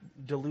cannot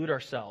delude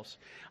ourselves.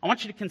 I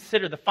want you to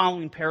consider the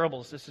following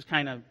parables. This is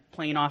kind of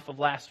playing off of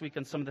last week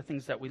and some of the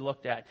things that we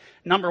looked at.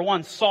 Number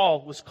one,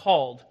 Saul was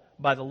called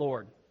by the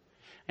Lord.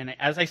 And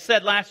as I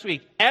said last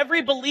week,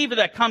 every believer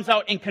that comes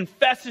out and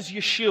confesses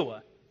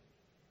Yeshua,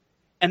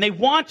 and they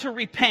want to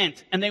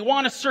repent, and they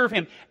want to serve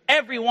Him,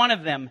 every one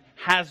of them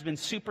has been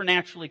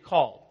supernaturally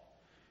called.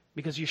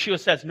 Because Yeshua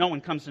says, no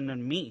one comes into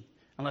me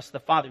unless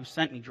the Father who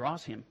sent me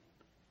draws him.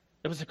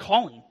 It was a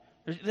calling.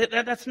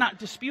 That's not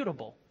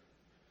disputable.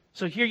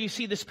 So here you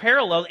see this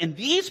parallel. And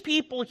these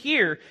people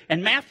here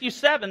in Matthew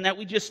 7 that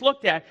we just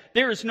looked at,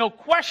 there is no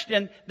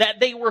question that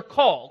they were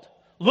called.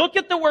 Look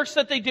at the works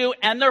that they do,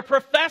 and they're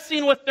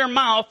professing with their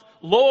mouth,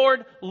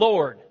 Lord,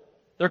 Lord.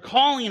 They're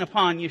calling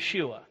upon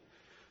Yeshua.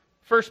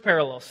 First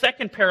parallel.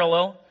 Second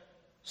parallel,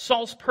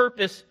 Saul's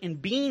purpose in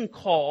being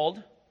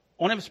called,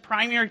 one of his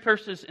primary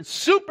purposes in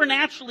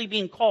supernaturally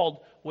being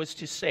called, was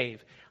to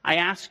save. I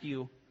ask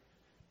you,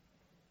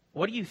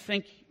 what do you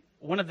think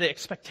one of the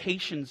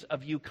expectations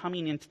of you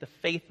coming into the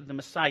faith of the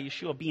Messiah,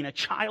 Yeshua, being a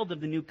child of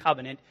the new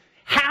covenant,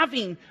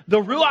 having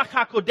the Ruach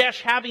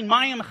HaKodesh, having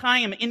Mayim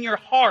Chaim in your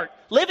heart,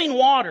 living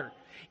water,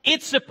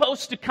 it's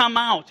supposed to come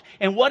out.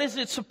 And what is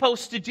it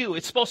supposed to do?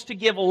 It's supposed to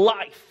give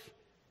life.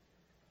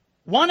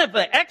 One of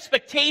the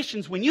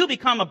expectations when you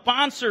become a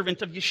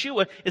bondservant of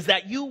Yeshua is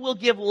that you will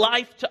give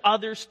life to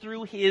others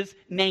through His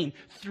name,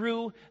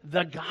 through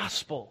the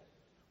gospel.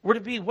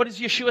 What does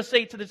Yeshua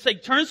say to the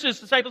disciples? He turns to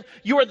His disciples,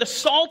 you are the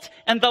salt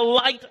and the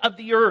light of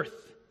the earth.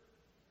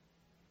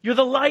 You're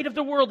the light of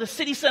the world. The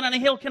city set on a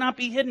hill cannot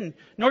be hidden.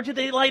 Nor do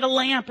they light a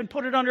lamp and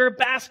put it under a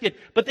basket.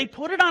 But they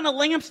put it on a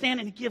lampstand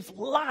and it gives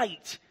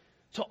light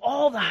to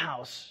all the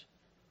house.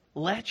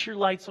 Let your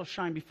light so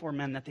shine before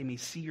men that they may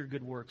see your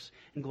good works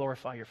and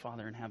glorify your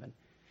Father in heaven.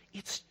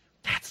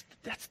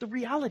 That's the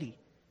reality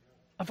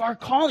of our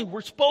calling.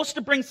 We're supposed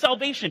to bring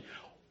salvation.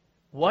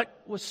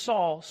 What was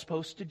Saul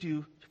supposed to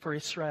do for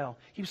Israel?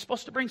 He was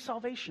supposed to bring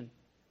salvation.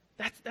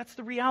 That's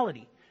the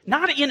reality.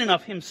 Not in and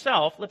of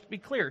himself, let's be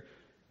clear,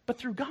 but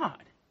through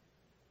God.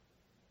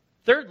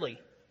 Thirdly,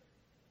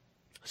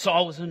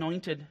 Saul was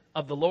anointed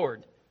of the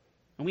Lord.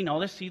 And we know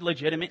this, he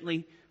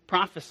legitimately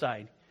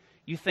prophesied.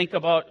 You think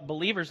about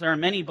believers, there are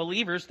many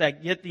believers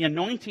that get the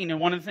anointing, and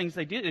one of the things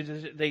they do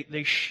is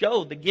they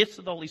show the gifts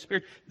of the Holy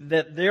Spirit,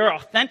 that they're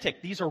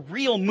authentic. These are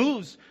real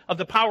moves of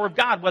the power of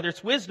God, whether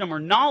it's wisdom or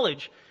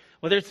knowledge,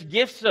 whether it's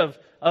gifts of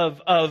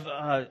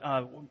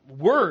a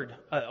word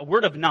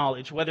of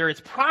knowledge, whether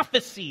it's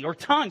prophecy or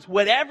tongues,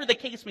 whatever the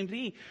case may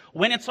be.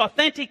 When it's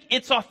authentic,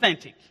 it's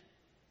authentic.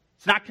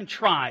 It's not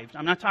contrived.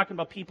 I'm not talking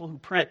about people who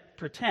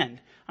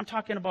pretend. I'm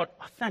talking about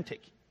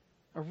authentic,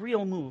 a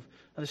real move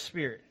of the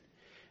Spirit.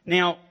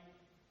 Now,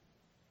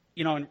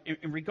 in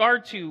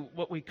regard to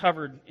what we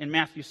covered in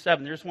Matthew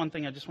 7, there's one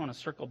thing I just want to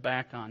circle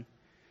back on.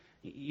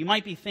 You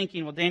might be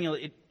thinking, well, Daniel,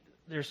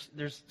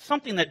 there's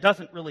something that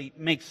doesn't really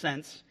make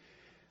sense.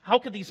 How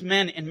could these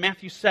men in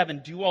Matthew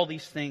 7 do all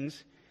these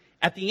things?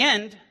 At the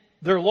end,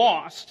 they're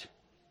lost,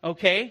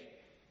 okay?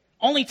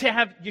 Only to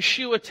have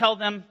Yeshua tell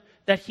them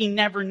that he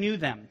never knew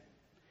them.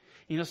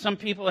 Some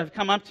people have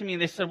come up to me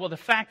and they said, well, the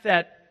fact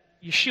that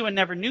Yeshua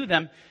never knew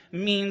them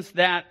means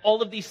that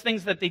all of these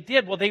things that they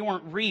did, well, they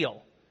weren't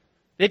real.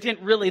 They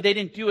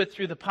didn't do it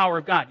through the power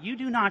of God. You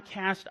do not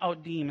cast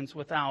out demons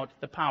without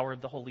the power of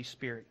the Holy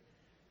Spirit.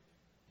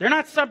 They're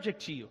not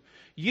subject to you.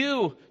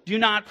 You do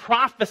not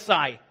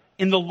prophesy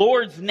in the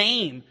Lord's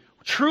name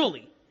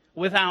truly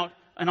without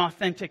an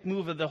authentic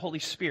move of the Holy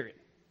Spirit.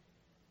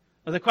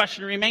 Well, the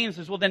question remains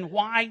is, well, then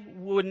why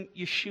wouldn't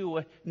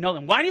Yeshua know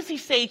them? Why does he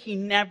say he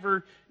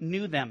never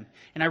knew them?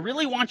 And I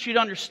really want you to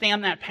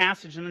understand that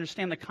passage and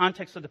understand the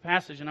context of the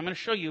passage. And I'm going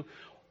to show you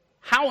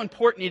how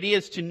important it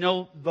is to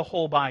know the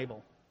whole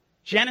Bible.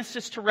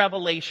 Genesis to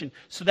Revelation.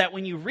 So that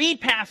when you read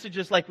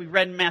passages like we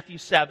read in Matthew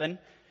 7,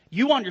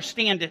 you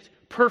understand it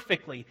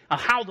perfectly.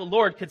 How the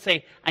Lord could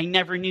say, I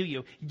never knew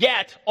you.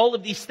 Yet, all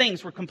of these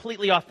things were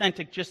completely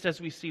authentic, just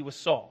as we see with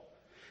Saul.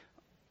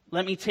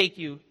 Let me take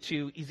you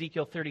to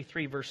Ezekiel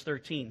 33, verse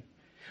 13.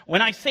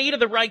 When I say to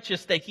the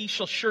righteous that he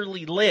shall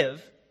surely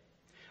live,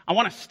 I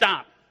want to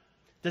stop.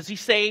 Does he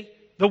say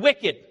the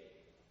wicked?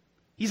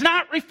 He's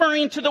not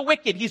referring to the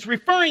wicked. He's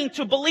referring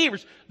to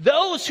believers,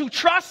 those who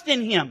trust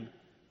in him,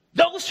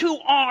 those who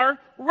are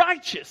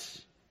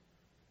righteous.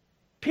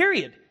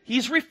 Period.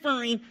 He's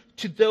referring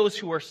to those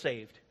who are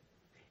saved.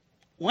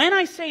 When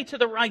I say to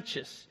the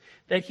righteous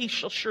that he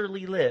shall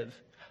surely live,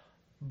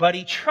 but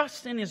he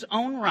trusts in his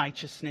own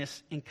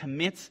righteousness and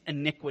commits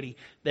iniquity,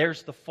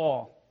 there's the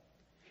fall.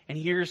 And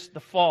here's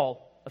the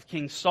fall of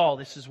King Saul.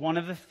 This is one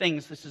of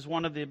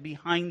the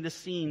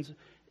behind-the-scenes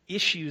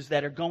issues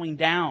that are going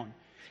down,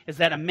 is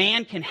that a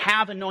man can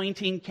have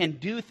anointing, can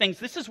do things.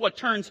 This is what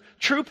turns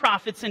true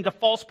prophets into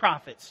false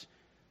prophets.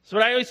 So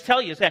what I always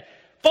tell you is that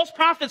false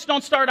prophets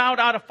don't start out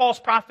of false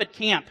prophet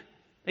camp.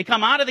 They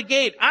come out of the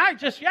gate. I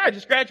just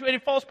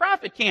graduated false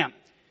prophet camp.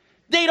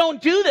 They don't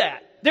do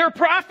that. They're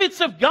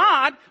prophets of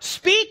God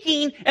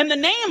speaking in the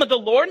name of the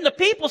Lord, and the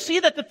people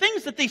see that the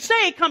things that they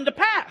say come to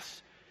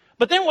pass.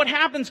 But then what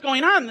happens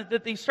going on,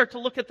 that they start to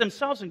look at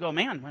themselves and go,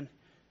 man,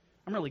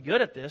 I'm really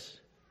good at this.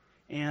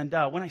 And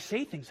when I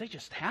say things, they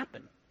just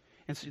happen.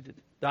 And so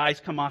the eyes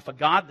come off of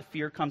God, the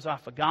fear comes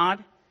off of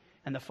God,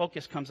 and the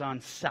focus comes on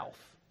self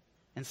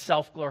and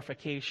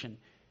self-glorification,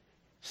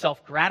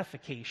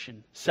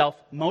 self-gratification,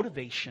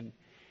 self-motivation.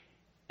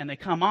 And they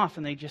come off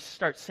and they just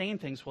start saying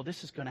things, well,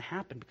 this is going to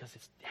happen because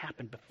it's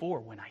happened before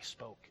when I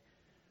spoke.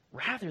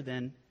 Rather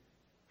than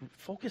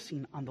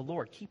focusing on the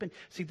Lord.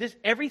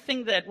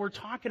 Everything that we're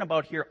talking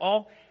about here,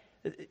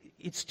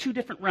 it's two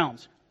different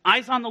realms.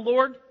 Eyes on the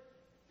Lord,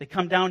 they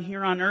come down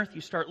here on earth.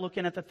 You start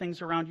looking at the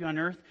things around you on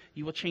earth,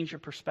 you will change your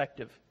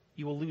perspective.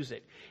 You will lose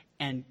it.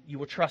 And you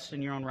will trust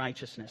in your own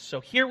righteousness.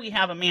 So here we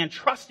have a man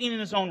trusting in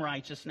his own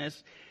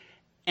righteousness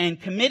and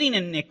committing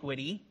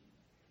iniquity.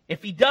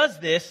 If he does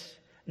this,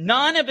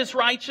 none of his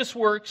righteous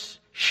works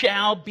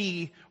shall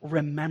be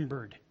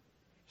remembered.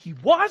 He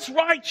was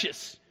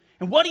righteous,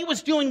 and what he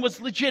was doing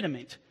was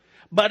legitimate.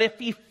 But if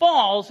he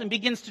falls and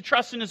begins to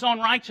trust in his own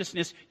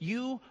righteousness,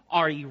 you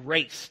are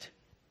erased.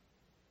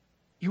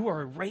 You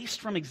are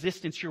erased from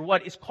existence. You're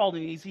what is called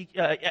in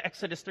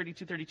Exodus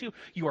 32:32.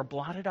 You are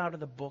blotted out of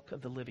the book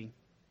of the living.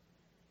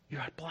 You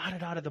are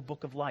blotted out of the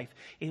book of life.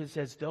 It is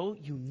as though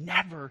you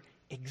never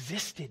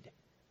existed.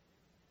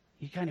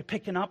 You kind of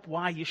picking up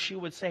why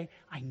Yeshua would say,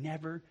 I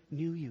never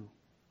knew you.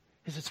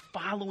 Because it's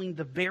following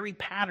the very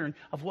pattern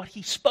of what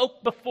he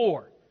spoke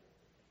before.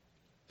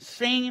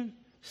 Same.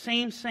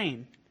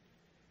 It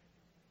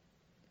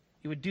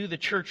would do the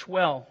church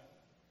well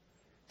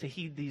to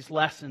heed these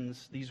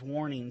lessons, these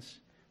warnings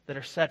that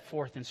are set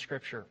forth in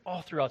Scripture,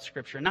 all throughout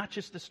Scripture, not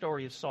just the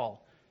story of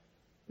Saul.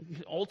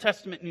 Old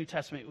Testament, New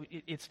Testament,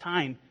 it's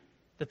time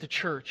that the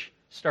church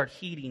start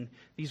heeding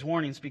these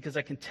warnings, because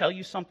I can tell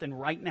you something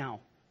right now.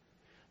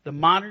 The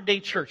modern day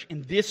church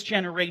in this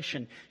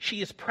generation,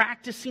 she is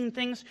practicing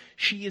things,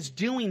 she is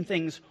doing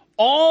things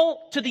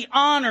all to the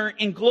honor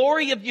and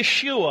glory of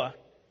Yeshua,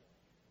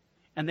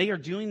 and they are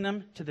doing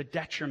them to the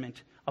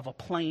detriment of a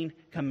plain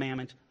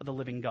commandment of the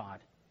living God.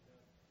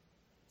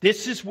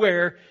 This is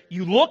where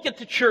you look at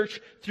the church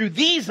through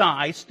these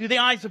eyes, through the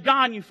eyes of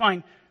God, and you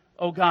find,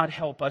 oh God,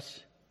 help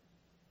us.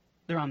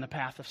 They're on the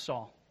path of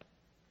Saul.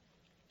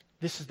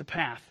 This is the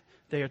path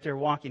they're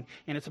walking.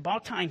 And it's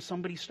about time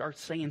somebody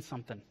starts saying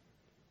something.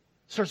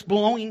 Starts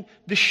blowing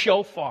the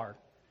shofar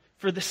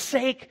for the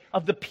sake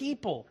of the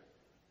people.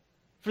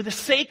 For the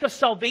sake of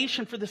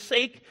salvation, for the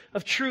sake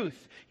of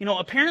truth. You know,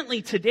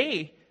 apparently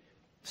today,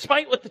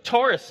 despite what the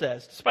Torah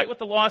says, despite what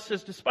the law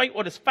says, despite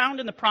what is found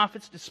in the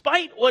prophets,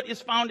 despite what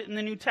is found in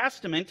the New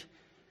Testament,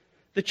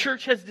 the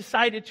church has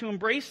decided to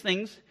embrace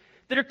things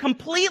that are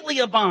completely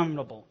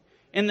abominable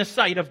in the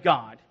sight of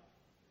God.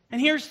 And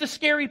here's the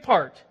scary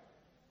part.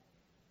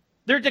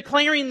 They're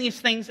declaring these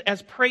things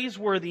as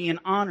praiseworthy and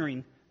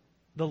honoring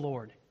the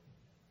Lord.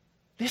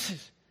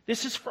 This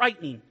is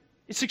frightening.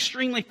 It's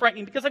extremely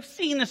frightening, because I've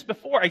seen this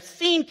before. I've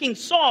seen King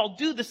Saul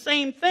do the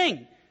same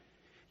thing.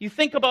 You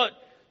think about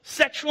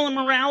sexual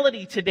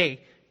immorality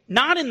today,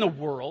 not in the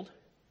world,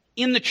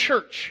 in the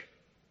church.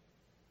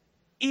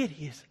 It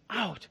is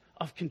out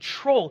of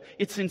control.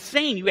 It's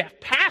insane. You have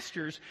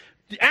pastors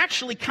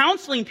actually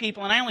counseling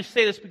people, and I only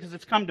say this because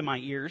it's come to my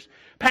ears.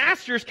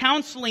 Pastors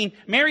counseling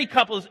married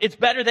couples, it's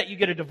better that you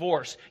get a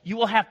divorce. You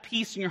will have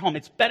peace in your home.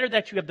 It's better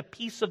that you have the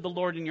peace of the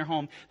Lord in your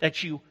home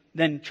that you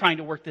then trying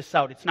to work this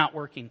out. It's not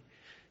working.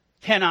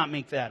 Cannot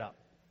make that up.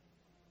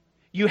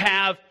 You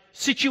have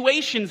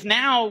situations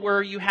now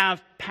where you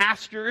have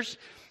pastors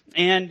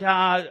and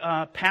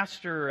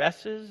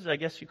pastoresses, I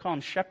guess you call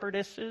them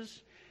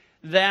shepherdesses,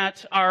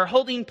 that are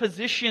holding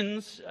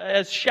positions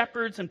as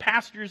shepherds and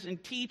pastors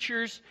and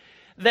teachers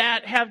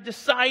that have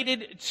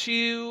decided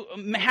to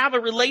have a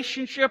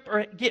relationship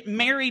or get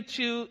married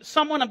to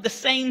someone of the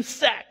same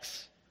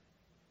sex.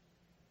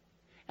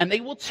 And they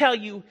will tell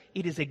you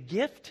it is a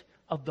gift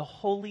of the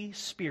Holy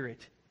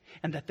Spirit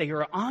and that they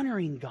are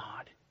honoring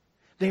God.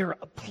 They are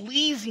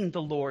pleasing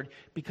the Lord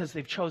because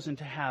they've chosen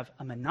to have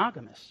a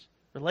monogamous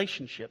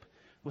relationship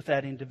with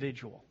that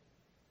individual.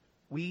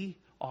 We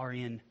are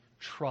in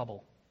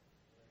trouble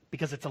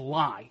because it's a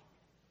lie.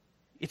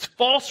 It's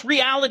false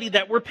reality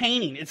that we're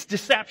painting. It's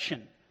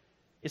deception.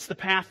 It's the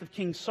path of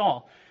King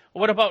Saul.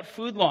 What about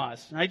food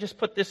laws? And I just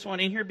put this one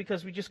in here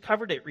because we just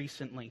covered it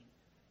recently.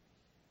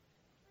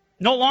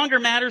 No longer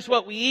matters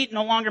what we eat.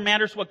 No longer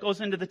matters what goes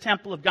into the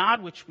temple of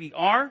God, which we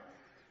are,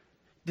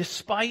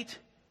 despite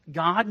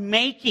God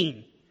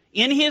making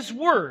in His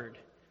Word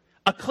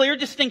a clear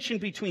distinction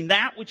between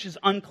that which is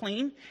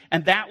unclean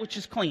and that which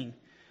is clean,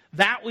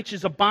 that which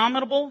is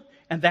abominable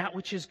and that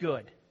which is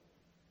good.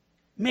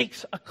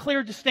 Makes a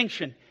clear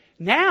distinction.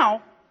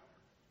 Now,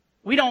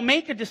 we don't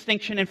make a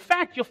distinction. In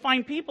fact, you'll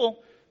find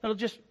people that'll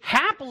just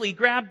happily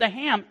grab the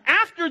ham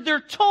after they're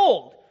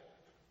told,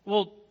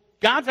 well,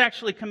 God's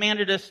actually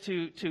commanded us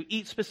to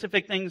eat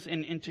specific things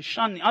and to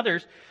shun the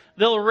others.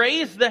 They'll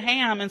raise the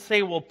ham and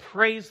say, well,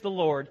 praise the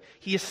Lord.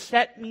 He has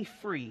set me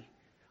free.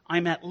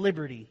 I'm at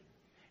liberty.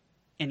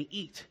 And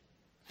eat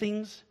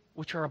things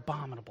which are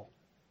abominable.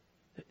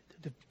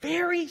 The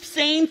very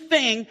same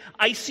thing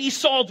I see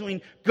Saul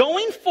doing,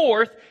 going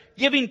forth,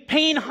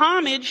 paying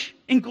homage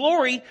and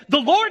glory. The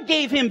Lord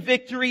gave him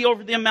victory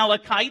over the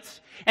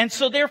Amalekites. And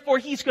so therefore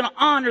he's going to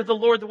honor the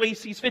Lord the way he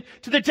sees fit,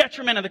 to the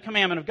detriment of the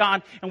commandment of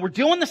God. And we're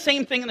doing the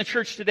same thing in the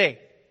church today.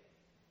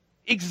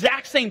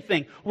 Exact same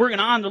thing. We're going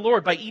to honor the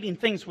Lord by eating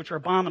things which are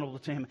abominable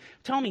to Him.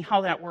 Tell me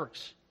how that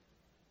works.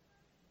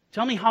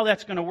 Tell me how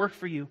that's going to work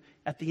for you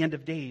at the end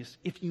of days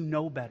if you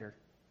know better.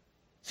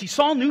 See,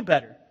 Saul knew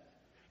better.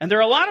 And there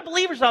are a lot of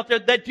believers out there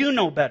that do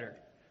know better.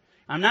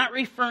 I'm not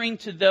referring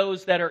to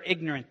those that are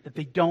ignorant, that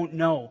they don't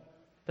know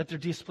that they're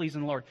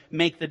displeasing the Lord.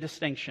 Make the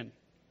distinction.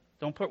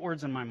 Don't put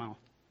words in my mouth.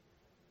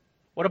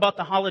 What about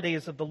the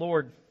holidays of the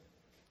Lord?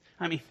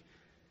 I mean,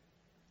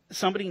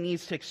 somebody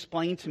needs to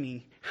explain to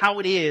me how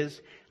it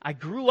is. I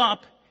grew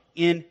up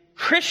in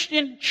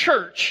Christian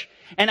church,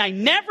 and I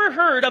never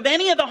heard of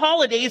any of the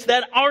holidays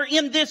that are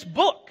in this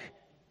book.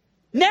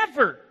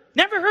 Never.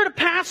 Never heard of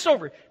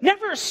Passover.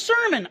 Never a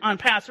sermon on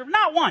Passover.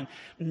 Not one.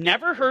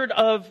 Never heard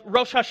of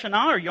Rosh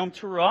Hashanah or Yom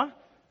Teruah,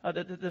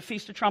 the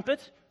Feast of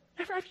Trumpets.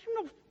 Never.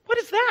 What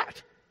is that?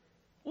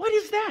 What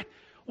is that?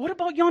 What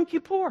about Yom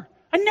Kippur?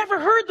 I never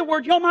heard the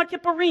word Yom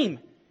HaKippurim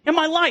in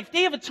my life.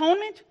 Day of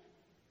Atonement?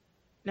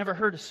 Never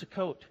heard of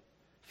Sukkot,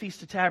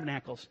 Feast of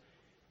Tabernacles.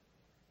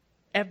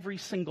 Every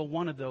single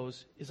one of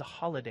those is a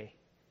holiday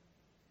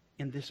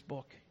in this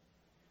book.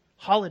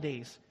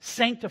 Holidays,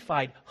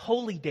 sanctified,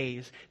 holy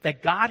days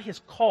that God has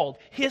called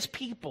His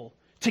people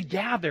to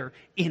gather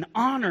in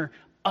honor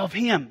of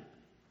Him.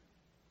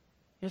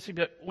 You see,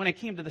 but when it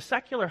came to the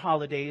secular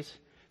holidays,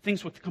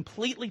 things with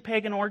completely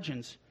pagan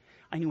origins,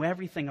 I knew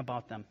everything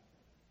about them.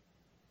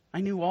 I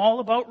knew all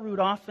about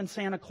Rudolph and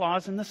Santa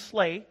Claus and the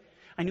sleigh.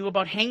 I knew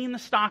about hanging the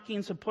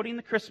stockings and putting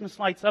the Christmas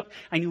lights up.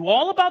 I knew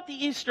all about the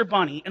Easter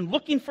bunny and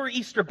looking for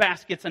Easter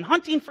baskets and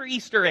hunting for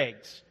Easter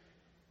eggs.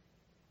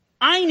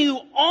 I knew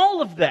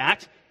all of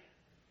that,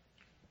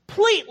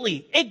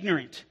 completely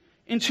ignorant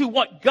into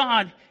what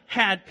God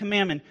had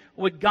commanded,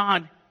 what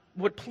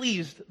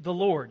pleased the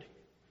Lord.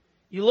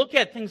 You look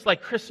at things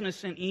like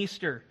Christmas and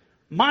Easter,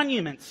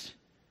 monuments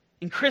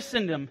in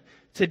Christendom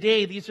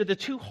today, these are the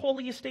two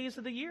holiest days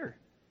of the year.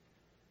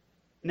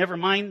 Never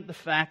mind the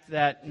fact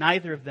that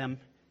neither of them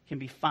can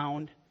be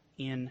found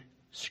in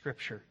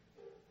Scripture.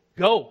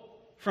 Go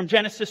from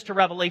Genesis to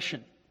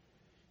Revelation.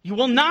 You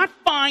will not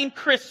find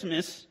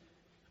Christmas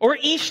or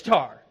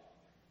Ishtar.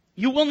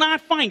 You will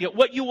not find it.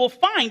 What you will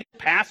find is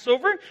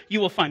Passover.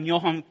 You will find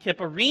Yom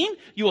Kippurim.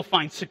 You will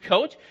find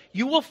Sukkot.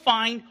 You will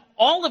find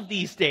all of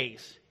these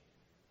days.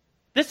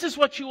 This is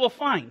what you will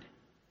find.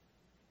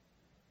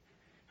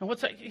 And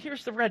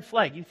here's the red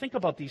flag. You think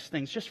about these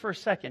things just for a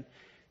second.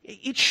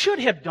 It should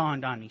have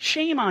dawned on me.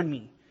 Shame on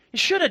me. It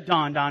should have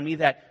dawned on me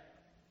that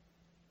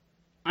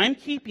I'm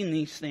keeping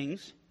these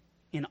things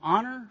in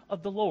honor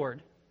of the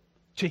Lord,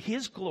 to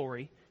His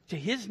glory, to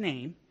His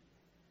name,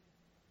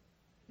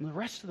 and the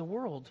rest of the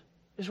world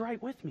is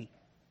right with me.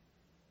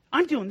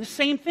 I'm doing the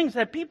same things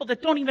that people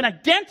that don't even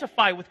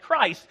identify with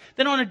Christ,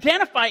 that don't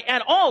identify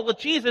at all with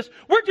Jesus,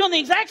 we're doing the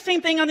exact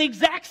same thing on the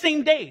exact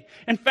same day.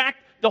 In fact,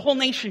 the whole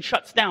nation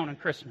shuts down on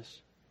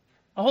Christmas.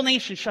 The whole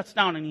nation shuts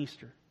down on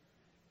Easter.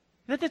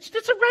 That's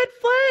a red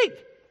flag.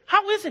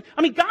 How is it?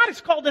 I mean, God has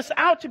called us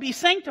out to be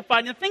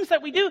sanctified. And the things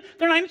that we do,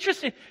 they're not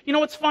interested. You know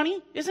what's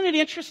funny? Isn't it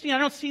interesting? I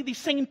don't see these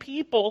same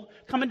people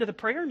come into the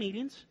prayer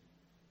meetings.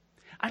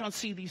 I don't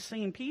see these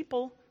same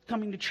people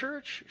coming to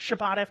church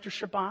Shabbat after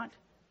Shabbat.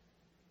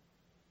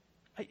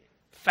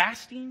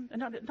 Fasting.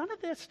 None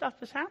of this stuff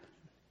is happening.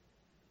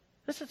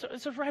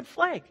 It's a red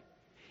flag.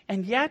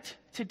 And yet,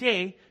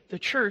 today, the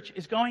church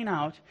is going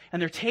out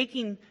and they're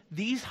taking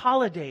these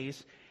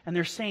holidays and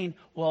they're saying,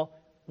 well,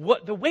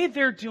 the way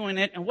they're doing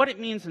it and what it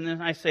means, and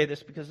then I say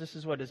this because this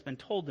is what has been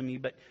told to me,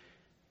 but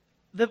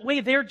the way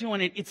they're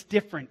doing it, it's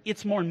different.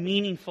 It's more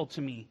meaningful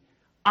to me.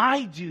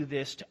 I do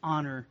this to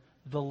honor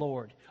the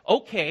Lord.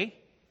 Okay,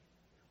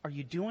 are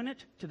you doing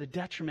it to the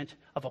detriment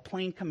of a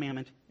plain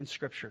commandment in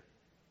Scripture?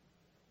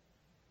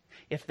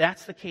 If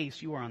that's the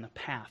case, you are on the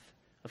path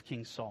of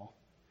King Saul.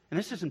 And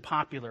this isn't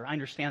popular, I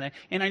understand that.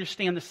 And I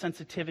understand the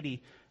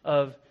sensitivity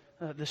of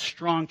the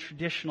strong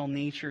traditional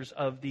natures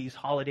of these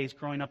holidays,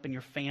 growing up in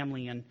your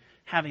family and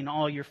having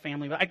all your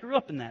family. I grew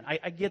up in that.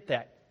 I get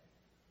that.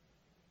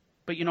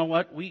 But you know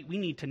what? We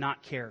need to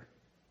not care.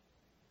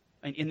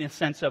 In the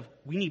sense of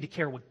we need to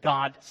care what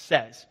God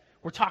says.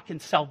 We're talking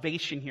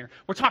salvation here.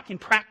 We're talking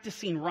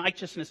practicing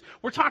righteousness.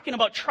 We're talking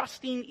about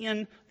trusting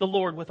in the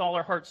Lord with all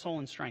our heart, soul,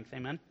 and strength.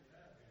 Amen?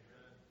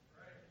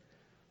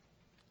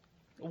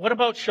 What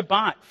about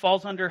Shabbat?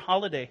 Falls under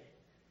holiday.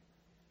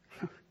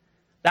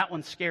 That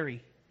one's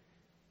scary.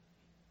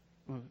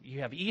 You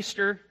have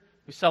Easter,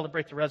 we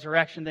celebrate the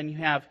resurrection, then you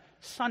have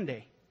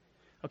Sunday.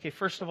 Okay,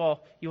 first of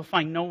all, you'll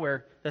find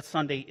nowhere that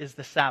Sunday is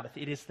the Sabbath.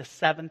 It is the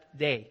seventh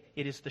day.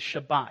 It is the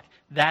Shabbat.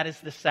 That is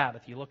the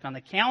Sabbath. You look on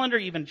the calendar,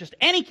 even just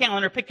any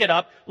calendar, pick it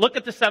up, look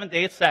at the seventh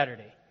day, it's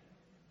Saturday.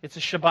 It's a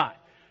Shabbat.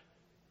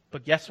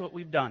 But guess what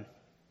we've done?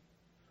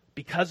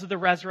 Because of the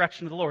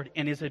resurrection of the Lord,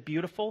 and is it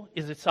beautiful?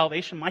 Is it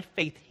salvation? My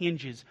faith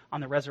hinges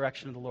on the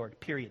resurrection of the Lord,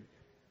 period.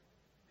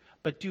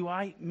 But do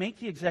I make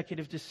the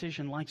executive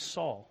decision like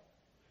Saul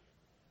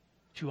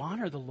to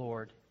honor the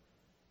Lord,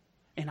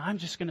 and I'm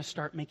just going to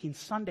start making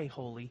Sunday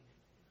holy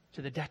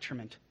to the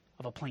detriment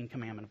of a plain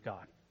commandment of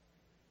God?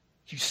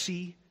 Do you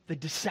see the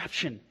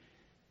deception?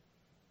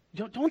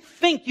 Don't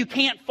think you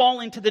can't fall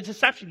into the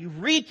deception. You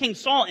read King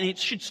Saul, and it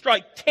should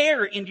strike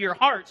terror into your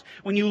hearts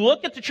when you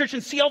look at the church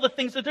and see all the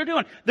things that they're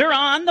doing. They're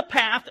on the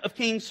path of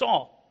King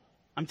Saul.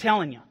 I'm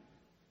telling you.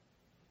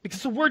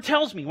 Because the Word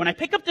tells me, when I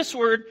pick up this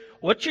Word,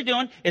 what you're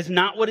doing is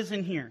not what is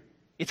in here.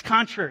 It's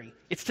contrary.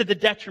 It's to the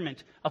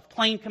detriment of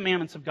plain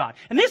commandments of God.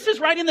 And this is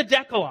right in the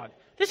Decalogue.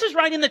 This is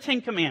right in the Ten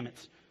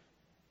Commandments.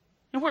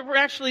 And we're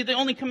actually the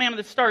only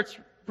commandment that starts,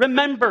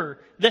 remember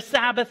the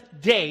Sabbath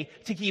day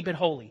to keep it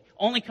holy.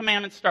 Only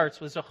commandment starts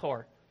with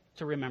Zachor,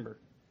 to remember.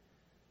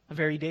 A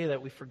very day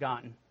that we've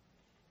forgotten.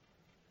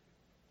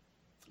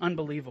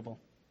 Unbelievable.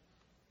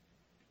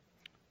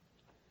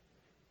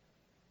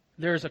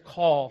 There is a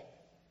call,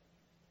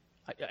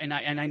 and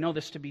I know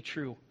this to be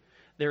true.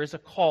 There is a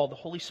call. The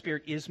Holy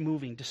Spirit is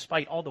moving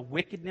despite all the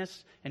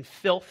wickedness and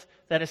filth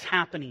that is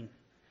happening.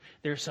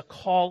 There's a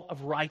call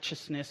of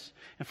righteousness,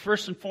 and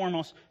first and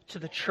foremost, to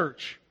the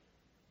church.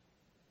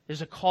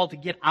 There's a call to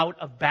get out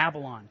of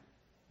Babylon.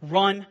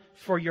 Run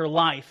for your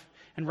life.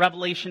 In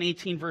Revelation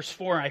 18, verse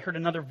 4, I heard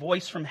another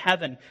voice from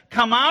heaven.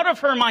 Come out of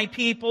her, my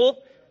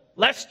people,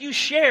 lest you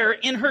share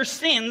in her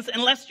sins,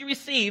 and lest you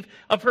receive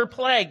of her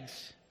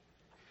plagues.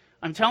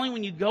 I'm telling you,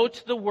 when you go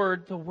to the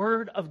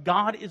Word of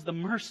God is the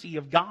mercy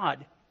of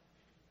God.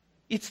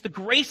 It's the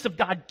grace of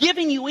God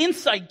giving you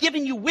insight,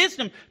 giving you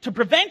wisdom to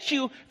prevent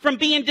you from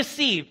being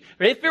deceived.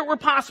 If it were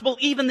possible,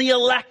 even the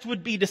elect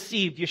would be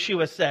deceived,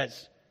 Yeshua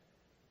says.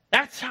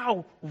 That's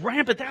how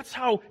rampant, that's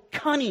how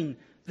cunning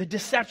the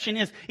deception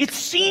is. It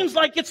seems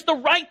like it's the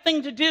right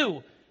thing to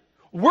do.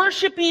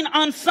 Worshiping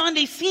on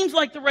Sunday seems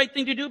like the right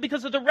thing to do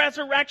because of the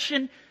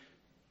resurrection,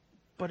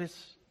 but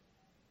it's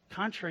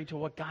contrary to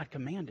what God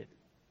commanded.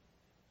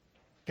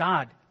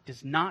 God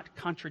does not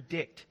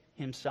contradict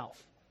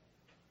himself.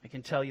 I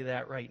can tell you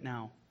that right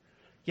now.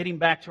 Getting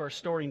back to our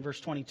story in verse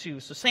 22.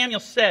 So Samuel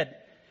said,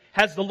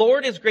 "Has the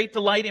Lord as great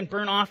delight in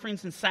burnt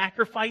offerings and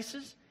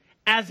sacrifices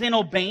as in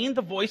obeying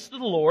the voice of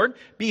the Lord?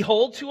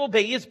 Behold, to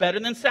obey is better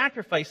than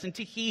sacrifice, and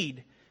to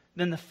heed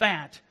than the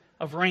fat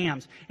of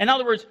rams." In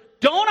other words,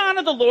 don't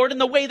honor the Lord in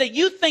the way that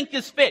you think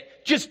is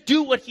fit. Just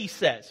do what he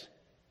says.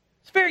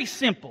 It's very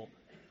simple.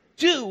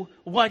 Do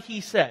what he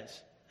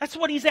says. That's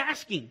what he's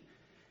asking.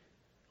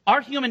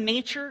 Our human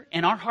nature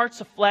and our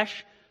hearts of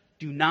flesh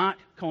do not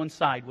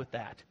coincide with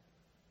that.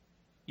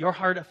 Your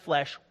heart of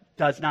flesh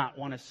does not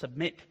want to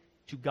submit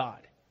to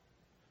God.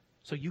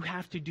 So you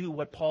have to do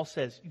what Paul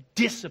says. You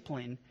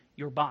discipline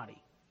your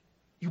body.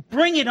 You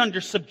bring it under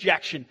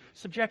subjection.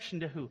 Subjection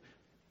to who?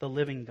 The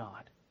living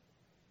God.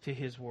 To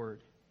his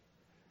word.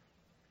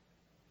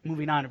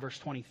 Moving on to verse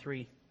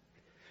 23.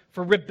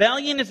 "For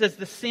rebellion is as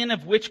the sin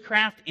of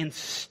witchcraft, and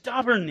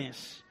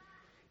stubbornness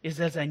is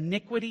as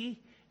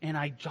iniquity and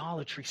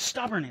idolatry."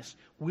 Stubbornness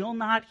will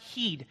not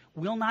heed,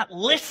 will not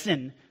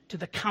listen to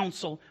the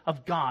counsel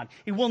of God.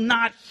 It will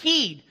not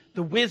heed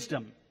the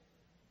wisdom.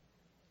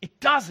 It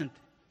doesn't.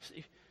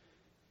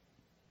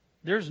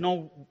 There's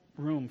no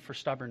room for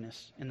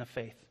stubbornness in the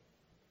faith.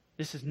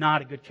 This is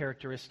not a good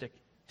characteristic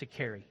to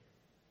carry.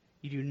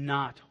 You do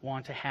not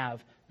want to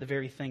have the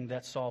very thing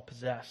that Saul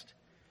possessed.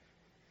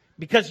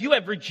 "Because you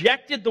have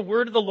rejected the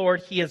word of the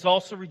Lord, he has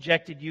also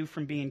rejected you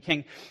from being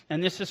king."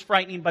 And this is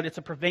frightening, but it's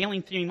a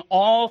prevailing theme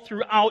all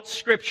throughout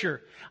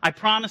Scripture. I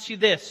promise you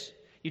this.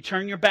 You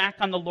turn your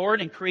back on the Lord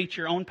and create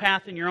your own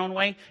path in your own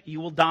way, you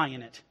will die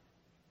in it.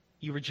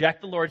 You reject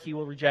the Lord, he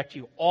will reject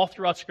you. All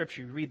throughout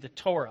Scripture, you read the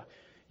Torah,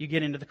 you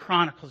get into the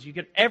Chronicles, you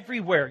get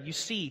everywhere. You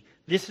see,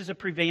 this is a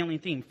prevailing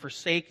theme.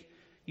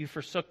 You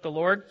forsook the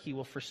Lord, he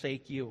will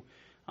forsake you.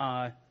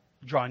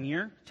 Draw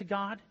near to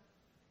God,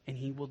 and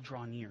he will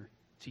draw near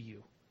to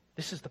you.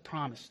 This is the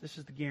promise. This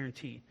is the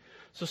guarantee.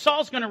 So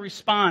Saul's going to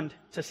respond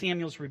to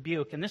Samuel's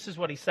rebuke, and this is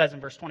what he says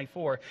in verse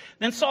 24.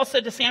 "Then Saul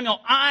said to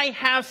Samuel, I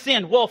have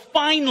sinned." Well,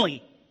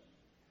 finally.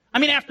 I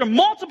mean, after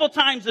multiple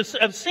times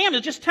of Samuel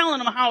just telling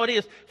him how it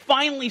is,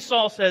 finally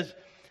Saul says,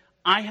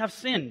 "I have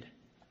sinned."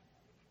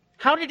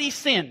 How did he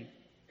sin?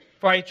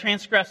 "For I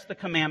transgressed the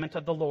commandment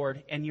of the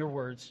Lord and your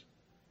words."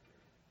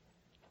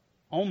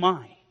 Oh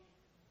my.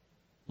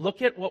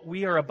 Look at what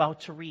we are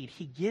about to read.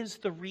 He gives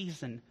the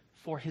reason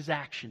for his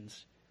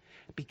actions.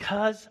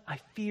 "Because I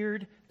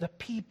feared the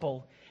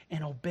people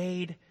and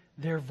obeyed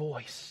their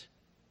voice."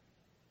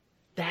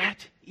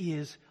 That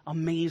is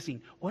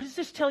amazing. What does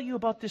this tell you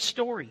about this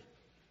story?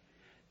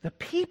 The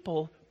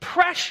people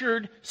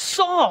pressured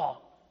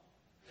Saul.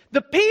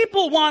 The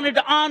people wanted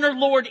to honor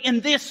Lord in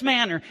this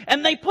manner,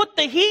 and they put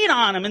the heat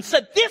on him and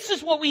said, "This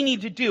is what we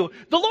need to do.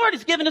 The Lord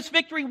has given us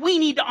victory. We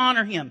need to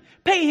honor him,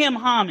 pay him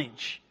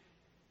homage."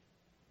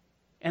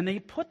 And they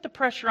put the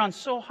pressure on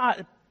so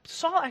hot.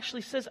 Saul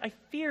actually says, "I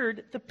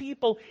feared the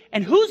people."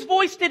 And whose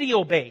voice did he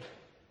obey?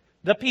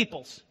 The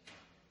people's.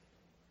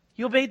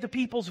 He obeyed the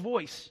people's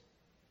voice.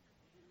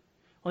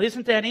 Well,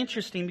 isn't that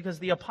interesting? Because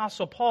the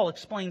Apostle Paul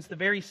explains the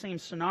very same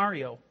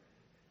scenario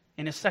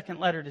in his second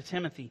letter to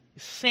Timothy.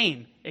 The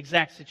same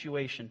exact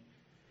situation.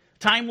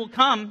 "Time will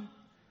come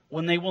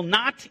when they will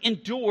not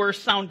endure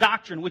sound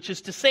doctrine," which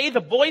is to say the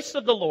voice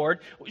of the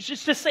Lord, which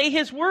is to say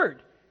his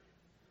word,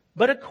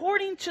 "but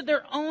according to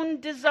their own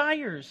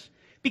desires.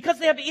 Because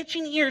they have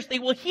itching ears, they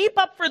will heap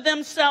up for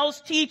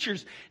themselves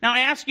teachers." Now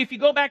I ask you, if you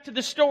go back to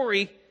the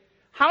story,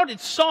 how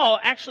did Saul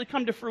actually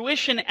come to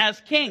fruition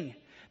as king?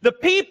 The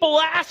people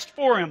asked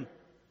for him.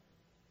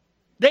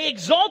 They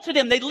exalted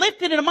him. They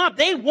lifted him up.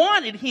 They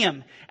wanted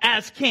him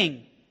as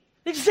king.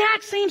 The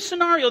exact same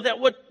scenario that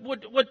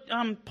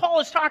what Paul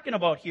is talking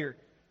about here.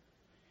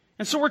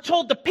 And so we're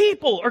told the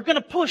people are going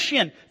to push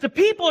in. The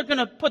people are going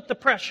to put the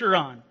pressure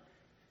on.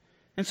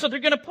 And so they're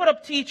going to put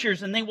up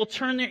teachers, and they will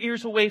turn their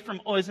ears away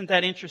from, oh, isn't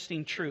that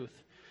interesting, truth.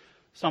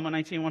 Psalm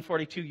 119,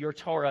 142, "Your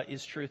Torah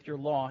is truth, your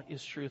law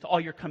is truth. All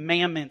your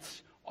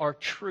commandments are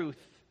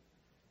truth."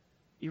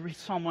 You read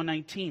Psalm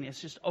 119,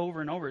 it's just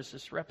over and over. It's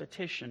this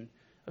repetition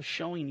of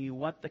showing you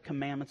what the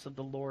commandments of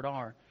the Lord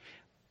are.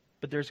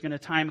 But there's going to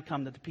time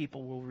come that the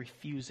people will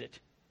refuse it.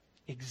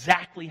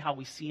 Exactly how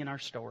we see in our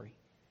story.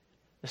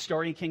 The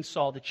story of King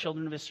Saul, the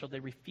children of Israel,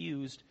 they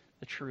refused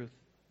the truth.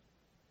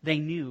 They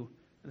knew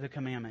the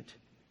commandment.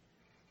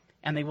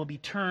 And they will be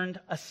turned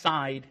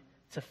aside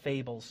to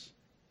fables.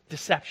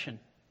 Deception.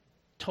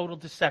 Total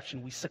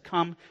deception. We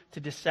succumb to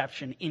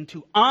deception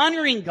into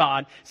honoring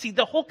God. See,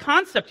 the whole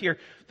concept here,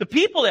 the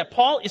people that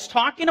Paul is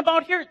talking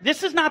about here,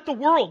 this is not the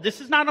world.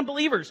 This is not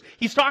unbelievers.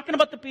 He's talking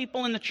about the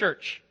people in the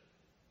church,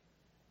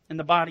 in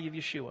the body of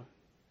Yeshua.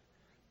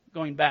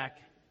 Going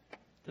back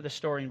to the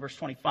story in verse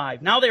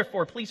 25. "Now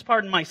therefore, please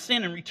pardon my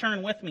sin and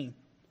return with me,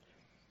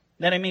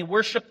 that I may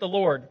worship the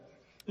Lord.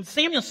 And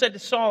Samuel said to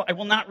Saul, I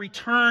will not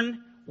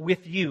return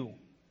with you,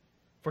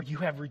 for you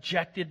have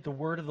rejected the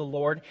word of the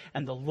Lord,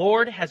 and the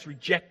Lord has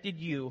rejected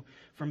you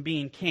from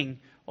being king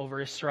over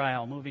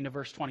Israel. Moving to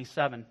verse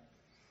 27.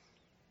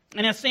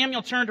 And as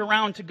Samuel turned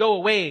around to go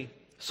away,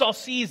 Saul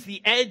seized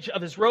the edge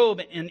of his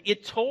robe, and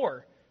it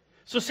tore.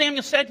 So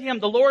Samuel said to him,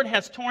 the Lord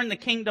has torn the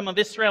kingdom of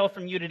Israel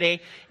from you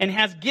today, and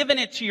has given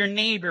it to your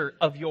neighbor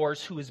of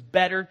yours, who is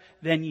better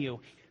than you.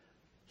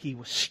 He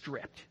was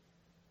stripped.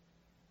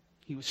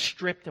 He was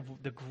stripped of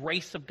the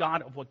grace of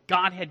God, of what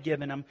God had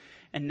given him,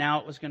 and now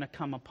it was going to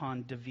come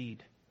upon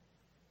David.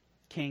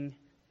 King,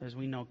 as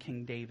we know,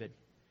 King David.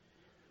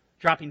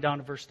 Dropping down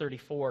to verse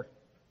 34.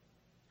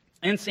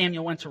 And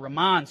Samuel went to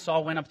Ramah, and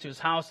Saul went up to his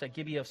house at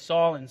Gibeah of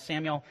Saul, and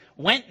Samuel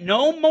went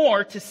no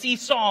more to see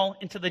Saul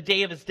until the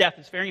day of his death.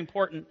 It's very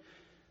important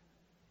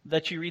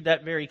that you read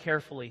that very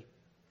carefully.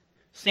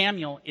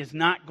 Samuel is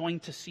not going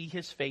to see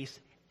his face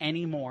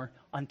anymore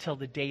until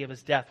the day of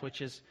his death,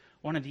 which is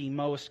one of the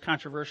most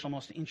controversial,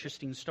 most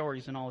interesting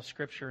stories in all of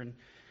Scripture. And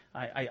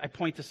I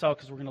point this out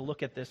because we're going to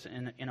look at this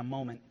in a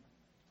moment.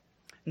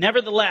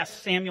 Nevertheless,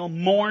 Samuel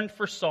mourned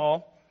for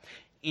Saul,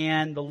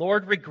 and the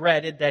Lord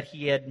regretted that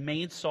he had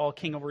made Saul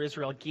king over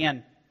Israel.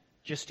 Again,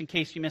 just in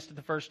case you missed it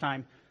the first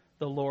time,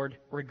 the Lord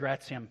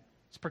regrets him.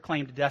 It's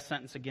proclaimed a death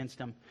sentence against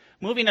him.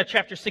 Moving to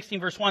chapter 16,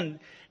 verse 1.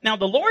 Now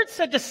the Lord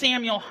said to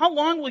Samuel, how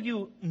long will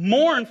you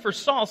mourn for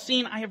Saul,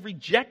 seeing I have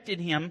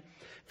rejected him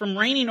from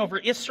reigning over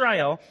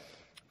Israel?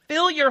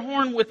 Fill your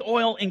horn with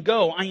oil and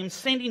go. I am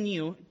sending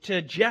you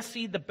to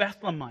Jesse the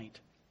Bethlehemite,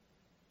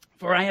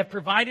 for I have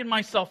provided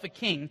myself a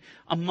king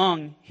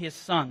among his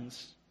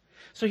sons.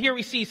 So here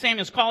we see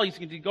Samuel's call. He's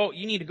going to go.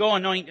 You need to go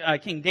anoint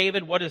King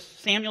David. What does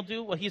Samuel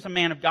do? Well, he's a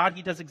man of God.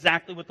 He does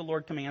exactly what the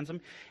Lord commands him,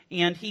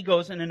 and he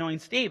goes and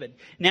anoints David.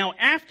 Now,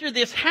 after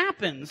this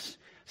happens,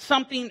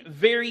 something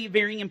very,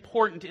 very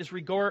important is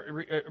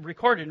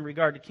recorded in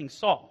regard to King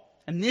Saul.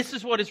 And this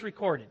is what is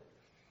recorded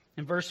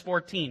in verse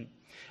 14.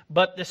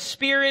 But the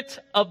Spirit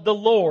of the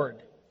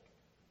Lord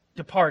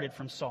departed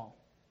from Saul,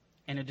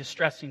 and a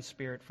distressing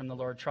spirit from the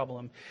Lord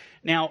troubled him.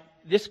 Now,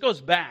 this goes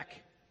back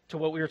to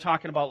what we were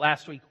talking about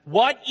last week.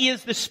 What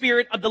is the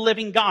Spirit of the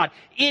living God?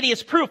 It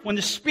is proof. When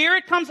the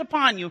Spirit comes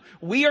upon you,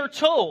 we are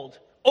told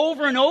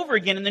over and over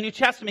again in the New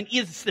Testament,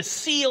 is the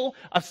seal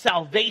of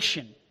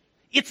salvation.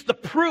 It's the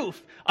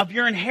proof of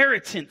your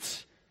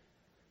inheritance.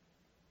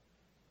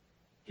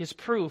 His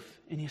proof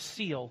and his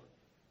seal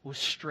was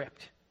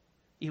stripped.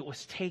 It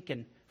was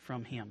taken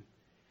from him.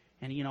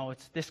 And you know,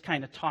 it's this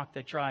kind of talk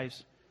that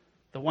drives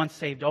the once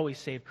saved, always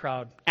saved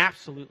crowd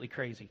absolutely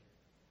crazy.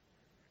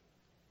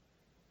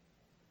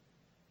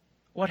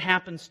 What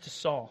happens to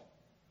Saul?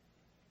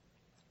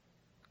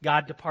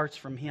 God departs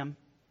from him.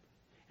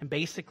 And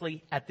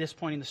basically, at this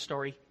point in the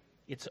story,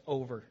 it's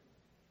over.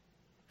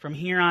 From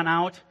here on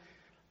out,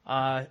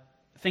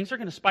 things are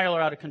going to spiral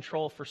out of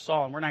control for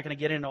Saul. And we're not going to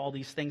get into all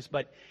these things,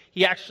 but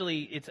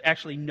it's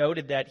actually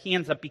noted that he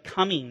ends up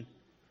becoming,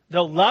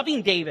 though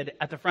loving David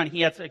at the front,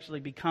 he actually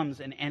becomes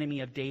an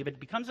enemy of David,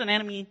 becomes an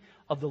enemy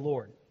of the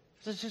Lord.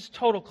 This is just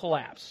total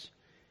collapse.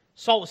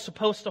 Saul was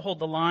supposed to hold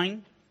the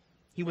line.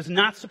 He was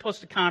not supposed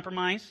to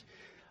compromise.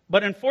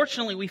 But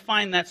unfortunately, we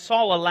find that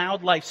Saul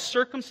allowed life's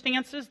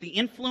circumstances, the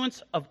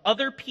influence of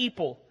other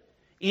people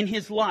in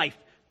his life,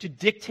 to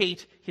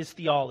dictate his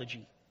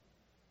theology.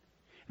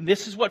 And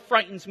this is what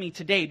frightens me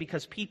today,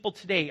 because people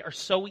today are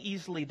so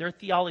easily, their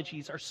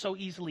theologies are so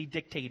easily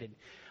dictated.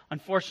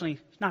 Unfortunately,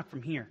 it's not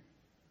from here.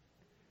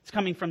 It's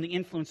coming from the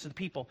influence of the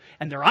people.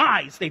 And their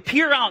eyes, they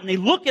peer out and they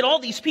look at all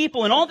these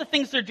people and all the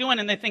things they're doing,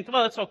 and they think,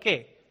 well, that's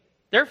okay.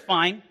 They're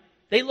fine.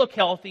 They look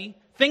healthy.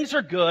 Things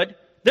are good.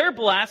 They're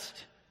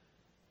blessed.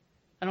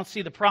 I don't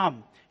see the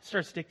problem. It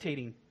starts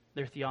dictating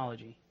their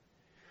theology.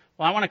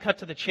 Well, I want to cut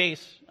to the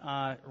chase,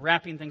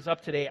 wrapping things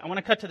up today. I want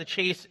to cut to the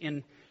chase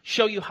and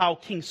show you how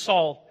King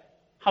Saul,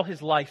 how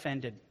his life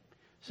ended.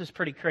 This is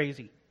pretty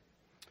crazy.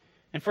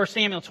 In 1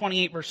 Samuel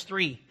 28, verse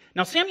 3,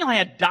 now Samuel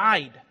had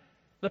died.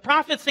 The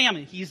prophet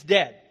Samuel, he's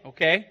dead,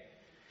 okay?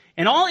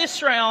 And all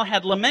Israel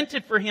had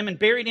lamented for him and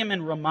buried him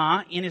in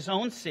Ramah, in his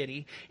own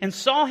city. And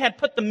Saul had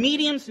put the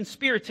mediums and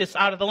spiritists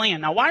out of the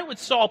land. Now, why would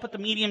Saul put the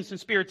mediums and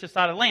spiritists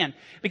out of the land?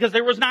 Because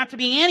there was not to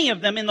be any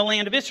of them in the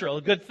land of Israel.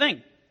 A good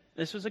thing.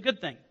 This was a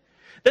good thing.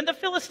 Then the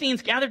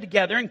Philistines gathered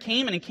together and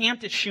came and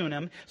encamped at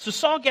Shunem. So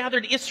Saul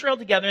gathered Israel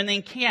together and they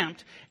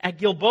encamped at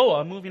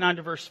Gilboa. Moving on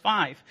to verse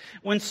 5.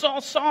 When Saul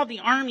saw the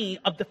army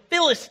of the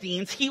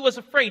Philistines, he was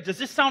afraid. Does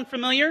this sound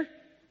familiar?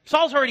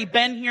 Saul's already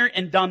been here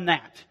and done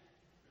that.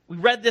 We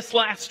read this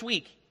last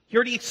week. He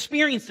already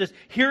experienced this.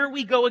 Here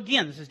we go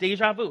again. This is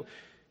deja vu.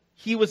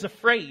 He was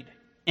afraid,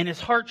 and his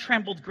heart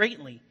trembled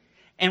greatly.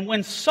 And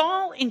when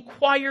Saul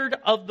inquired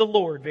of the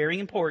Lord, very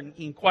important,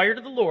 he inquired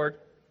of the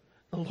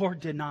Lord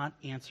did not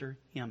answer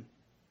him.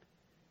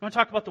 You want to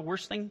talk about the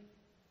worst thing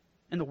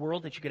in the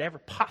world that you could ever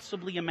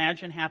possibly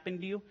imagine happening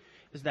to you?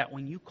 Is that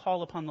when you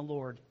call upon the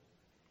Lord,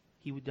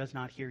 he does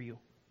not hear you.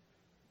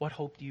 What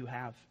hope do you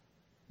have?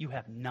 You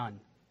have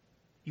none.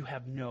 You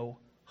have no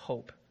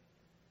hope.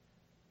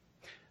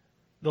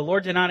 The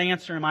Lord did not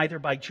answer him either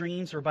by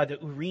dreams or by the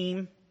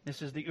Urim.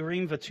 This is the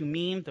Urim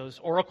V'Tumim, those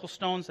oracle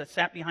stones that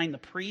sat behind the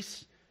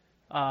priests.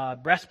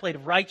 Breastplate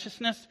of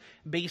righteousness.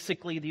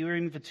 Basically, the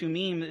Urim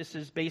V'Tumim, this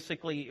is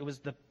basically, it was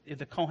the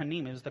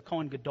Kohanim, it was the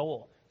Kohen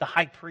Gadol, the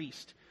high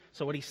priest.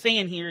 So what he's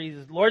saying here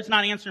is the Lord's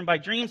not answering by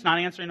dreams, not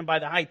answering him by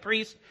the high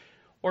priest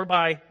or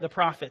by the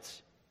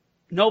prophets.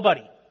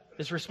 Nobody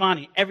is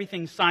responding.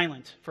 Everything's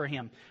silent for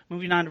him.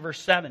 Moving on to verse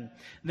 7.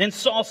 Then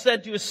Saul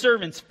said to his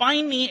servants,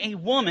 "Find me a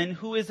woman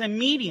who is a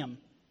medium,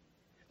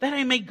 that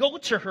I may go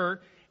to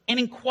her and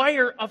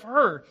inquire of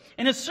her."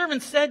 And his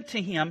servant said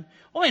to him,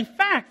 "Oh, in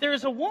fact, there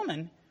is a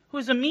woman who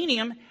is a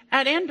medium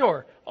at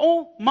Endor."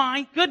 Oh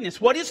my goodness,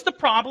 what is the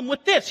problem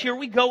with this? Here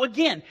we go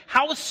again.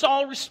 How is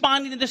Saul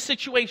responding to this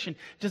situation?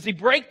 Does he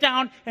break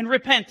down in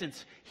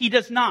repentance? He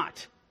does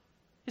not.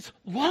 It's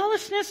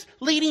lawlessness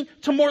leading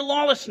to more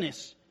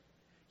lawlessness.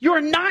 You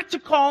are not to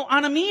call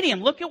on a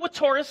medium. Look at what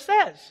Torah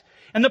says.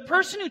 "And the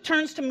person who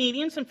turns to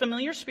mediums and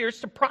familiar spirits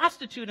to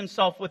prostitute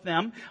himself with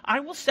them, I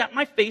will set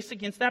my face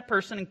against that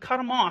person and cut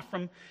him off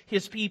from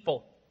his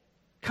people.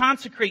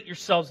 Consecrate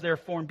yourselves,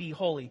 therefore, and be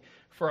holy,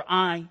 for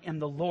I am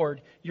the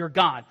Lord your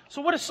God."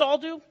 So what does Saul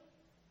do?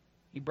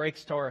 He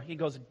breaks Torah. He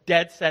goes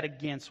dead set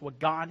against what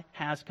God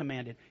has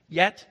commanded.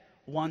 Yet,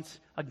 once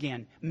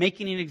again,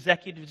 making an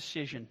executive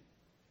decision.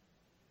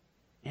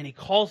 And he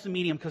calls the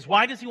medium, because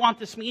why does he want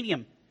this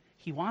medium?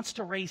 He wants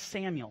to raise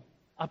Samuel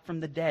up from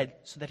the dead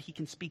so that he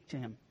can speak to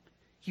him.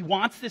 He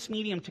wants this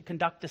medium to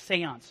conduct a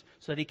seance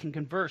so that he can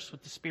converse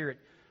with the spirit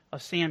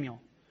of Samuel.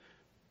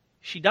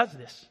 She does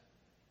this.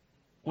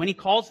 When he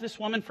calls this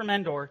woman from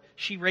Endor,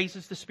 she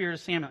raises the spirit of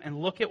Samuel. And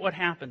look at what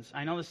happens.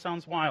 I know this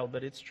sounds wild,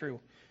 but it's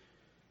true.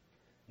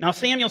 Now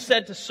Samuel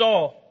said to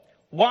Saul,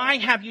 "Why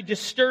have you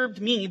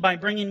disturbed me by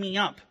bringing me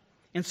up?"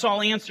 And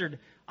Saul answered,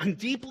 "I'm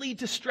deeply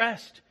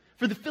distressed.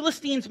 For the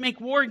Philistines make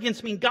war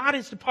against me, and God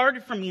has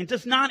departed from me and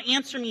does not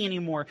answer me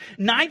anymore,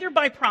 neither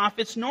by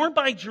prophets nor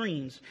by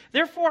dreams.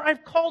 Therefore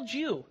I've called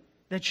you,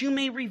 that you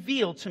may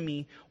reveal to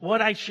me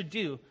what I should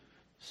do."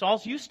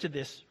 Saul's used to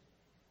this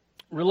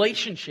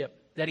relationship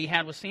that he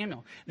had with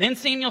Samuel. Then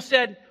Samuel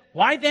said,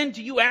 "Why then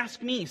do you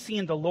ask me,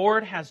 seeing the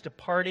Lord has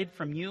departed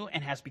from you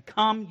and has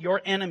become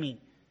your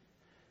enemy?"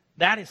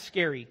 That is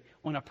scary.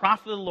 When a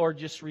prophet of the Lord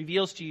just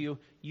reveals to you,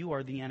 you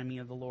are the enemy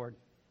of the Lord.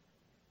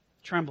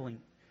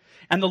 Trembling.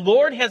 "And the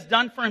Lord has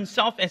done for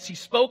himself as he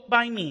spoke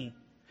by me.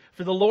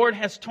 For the Lord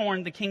has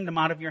torn the kingdom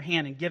out of your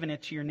hand and given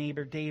it to your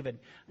neighbor David."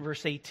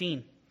 Verse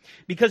 18.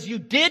 "Because you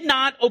did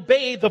not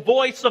obey the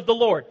voice of the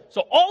Lord."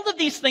 So all of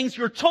these things,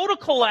 your total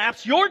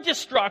collapse, your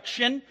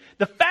destruction,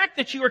 the fact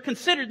that you are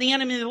considered the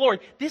enemy of the Lord,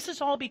 this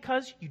is all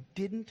because you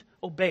didn't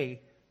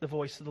obey the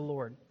voice of the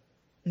Lord,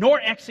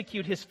 nor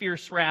execute his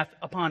fierce wrath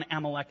upon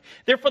Amalek.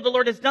 "Therefore the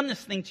Lord has done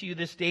this thing to you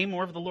this day.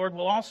 Moreover, the Lord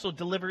will also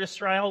deliver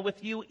Israel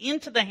with you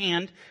into the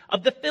hand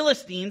of the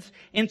Philistines.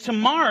 And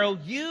tomorrow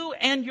you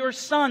and your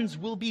sons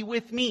will be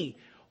with me."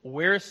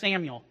 Where is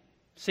Samuel?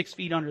 6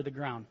 feet under the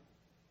ground.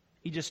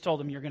 He just told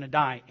him, "You're going to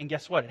die." And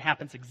guess what? It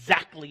happens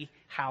exactly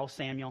how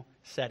Samuel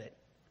said it.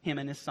 Him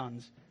and his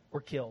sons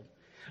were killed.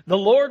 "The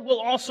Lord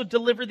will also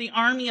deliver the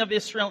army of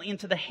Israel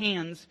into the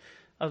hands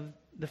of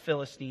the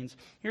Philistines."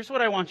 Here's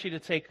what I want you to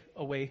take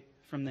away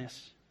from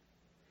this.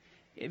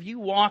 If you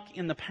walk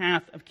in the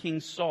path of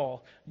King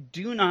Saul,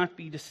 do not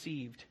be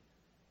deceived.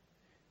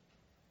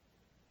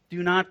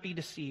 Do not be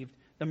deceived.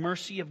 The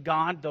mercy of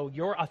God, though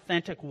your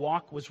authentic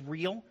walk was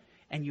real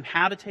and you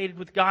habitated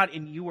with God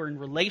and you were in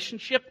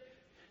relationship,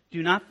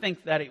 do not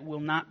think that it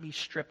will not be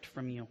stripped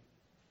from you.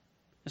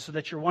 And so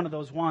that you're one of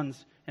those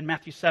ones in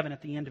Matthew 7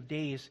 at the end of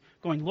days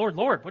going, "Lord,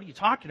 Lord, what are you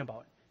talking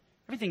about?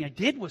 Everything I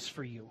did was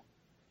for you."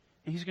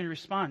 And he's going to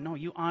respond, "No,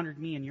 you honored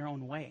me in your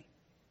own way.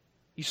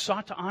 You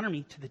sought to honor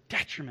me to the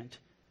detriment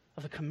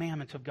of the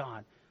commandment of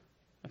God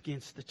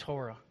against the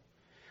Torah."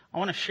 I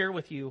want to share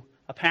with you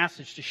a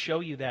passage to show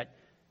you that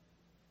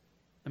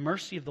the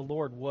mercy of the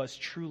Lord was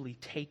truly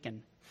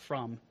taken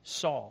from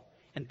Saul.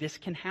 And this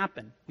can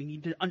happen. We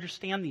need to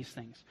understand these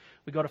things.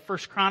 We go to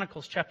 1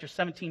 Chronicles chapter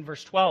 17,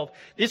 verse 12.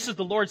 This is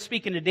the Lord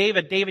speaking to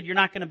David. "David, you're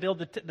not going to build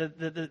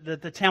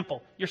the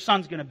temple. Your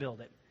son's going to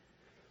build it."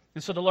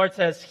 And so the Lord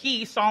says,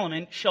 "He,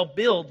 Solomon, shall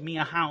build me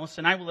a house,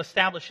 and I will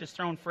establish his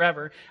throne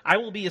forever. I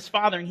will be his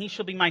father, and he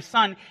shall be my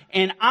son.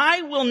 And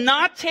I will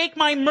not take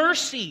my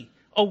mercy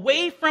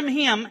away from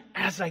him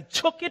as I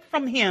took it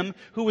from him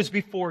who was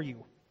before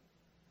you."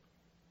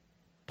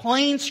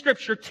 Plain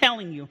scripture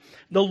telling you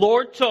the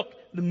Lord took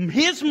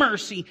his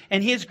mercy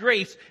and his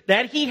grace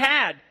that he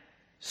had.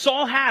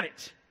 Saul had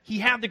it. He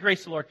had the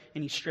grace of the Lord,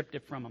 and he stripped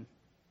it from him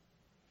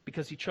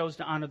because he chose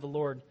to honor the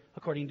Lord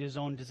according to his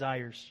own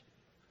desires,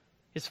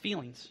 his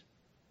feelings.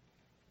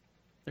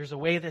 There's a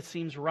way that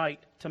seems right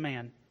to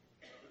man,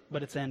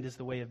 but its end is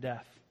the way of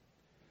death.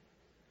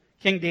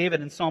 King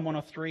David in Psalm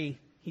 103,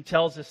 he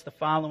tells us the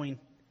following,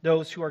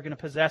 those who are going to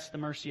possess the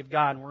mercy of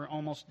God. We're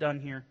almost done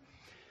here.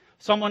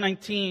 Psalm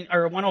 119,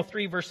 or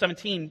 103, verse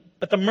 17,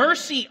 but the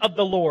mercy of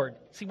the Lord.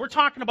 See, we're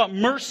talking about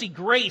mercy,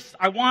 grace.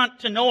 I want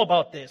to know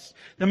about this.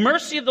 The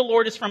mercy of the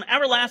Lord is from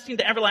everlasting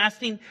to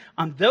everlasting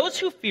on those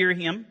who fear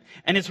him,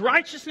 and his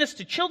righteousness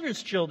to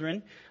children's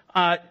children,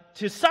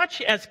 to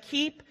such as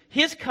keep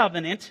his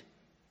covenant,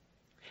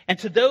 and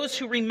to those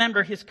who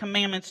remember his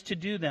commandments to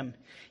do them.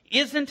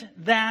 Isn't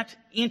that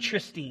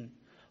interesting?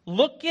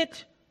 Look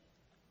at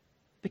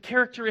the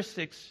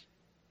characteristics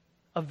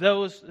of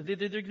those.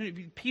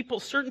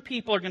 Certain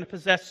people are going to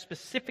possess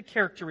specific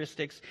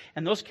characteristics,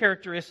 and those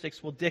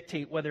characteristics will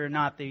dictate whether or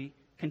not they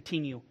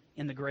continue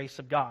in the grace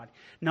of God.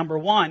 Number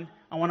one,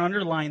 I want to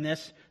underline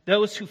this: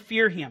 those who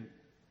fear him,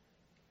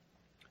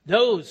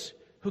 those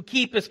who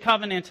keep his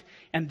covenant,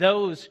 and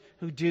those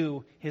who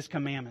do his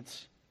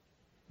commandments.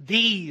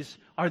 These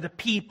are the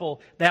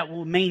people that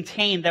will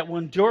maintain, that will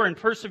endure and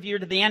persevere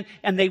to the end,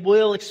 and they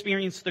will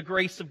experience the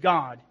grace of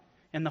God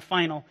and the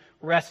final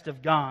rest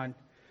of God.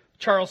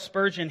 Charles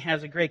Spurgeon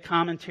has a great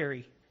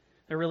commentary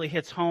that really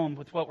hits home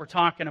with what we're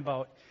talking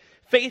about.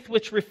 Faith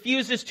which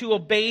refuses to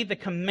obey the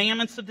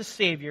commandments of the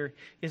Savior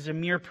is a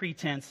mere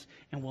pretense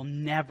and will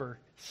never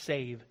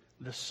save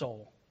the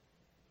soul.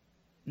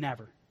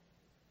 Never.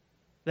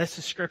 This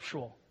is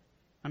scriptural.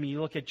 I mean, you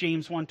look at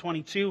James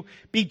 1:22.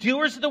 Be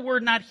doers of the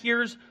word, not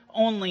hearers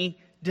only,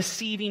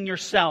 deceiving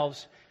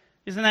yourselves.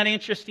 Isn't that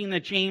interesting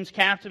that James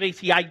captivates?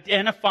 He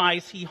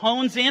identifies, he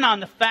hones in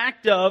on the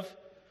fact of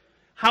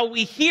how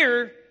we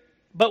hear,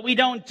 but we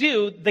don't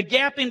do. The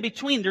gap in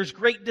between, there's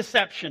great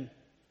deception.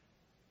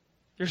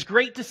 There's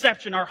great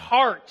deception. Our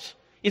heart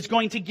is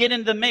going to get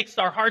in the mix.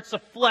 Our hearts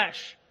of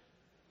flesh.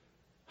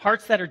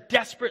 Hearts that are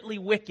desperately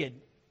wicked,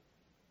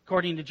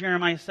 according to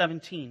Jeremiah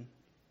 17.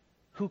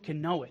 Who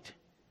can know it?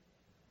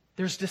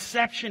 There's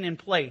deception in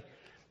play.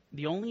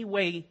 The only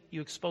way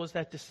you expose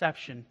that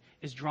deception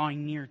is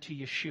drawing near to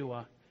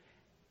Yeshua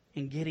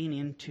and getting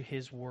into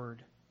his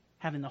word.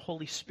 Having the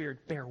Holy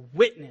Spirit bear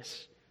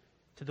witness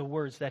to the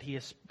words that he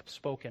has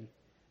spoken.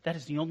 That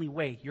is the only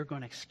way you're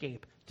going to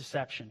escape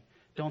deception.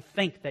 Don't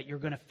think that you're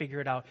going to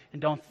figure it out.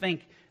 And don't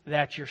think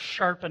that you're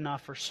sharp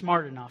enough or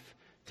smart enough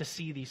to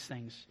see these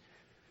things.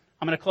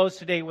 I'm going to close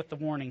today with the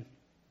warning.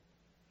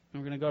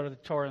 And we're going to go to the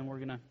Torah and we're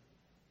going to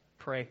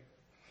pray.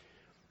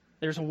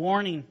 There's a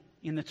warning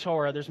in the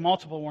Torah. There's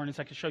multiple warnings.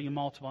 I can show you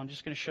multiple. I'm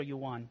just going to show you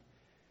one.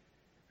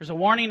 There's a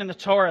warning in the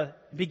Torah.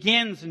 It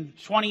begins in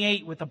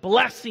 28 with the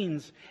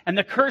blessings and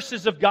the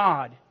curses of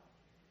God.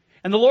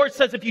 And the Lord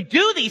says, if you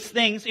do these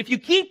things, if you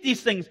keep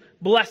these things,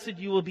 blessed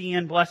you will be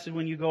in, blessed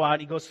when you go out.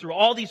 He goes through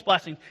all these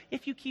blessings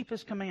if you keep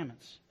his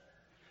commandments.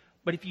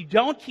 But if you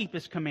don't keep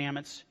his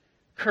commandments,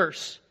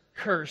 curse,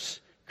 curse,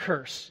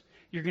 curse.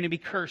 You're going to be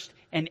cursed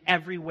in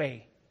every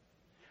way.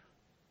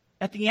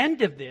 At the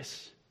end of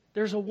this,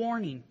 there's a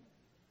warning.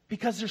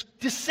 Because there's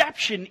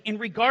deception in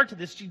regard to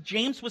this.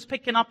 James was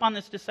picking up on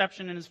this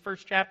deception in his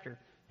first chapter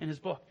in his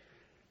book.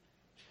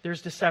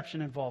 There's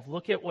deception involved.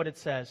 Look at what it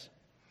says.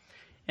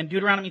 In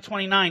Deuteronomy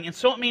 29, and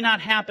so it may not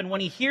happen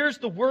when he hears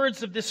the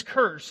words of this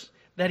curse,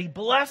 that he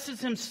blesses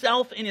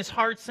himself in his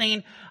heart,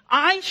 saying,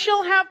 I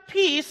shall have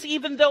peace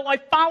even though I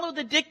follow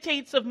the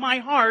dictates of my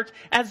heart,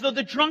 as though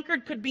the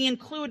drunkard could be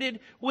included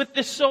with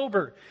the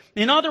sober.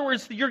 In other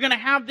words, you're going to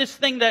have this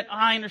thing that,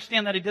 I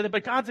understand that I did it,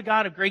 but God's a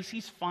God of grace.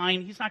 He's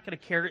fine. He's not going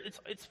to care.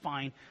 It's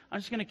fine. I'm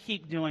just going to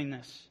keep doing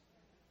this.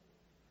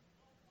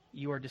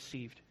 You are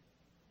deceived.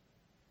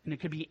 And it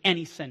could be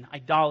any sin,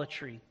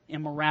 idolatry,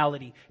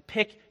 immorality.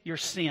 Pick your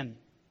sin.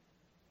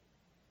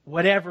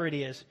 Whatever it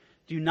is.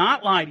 Do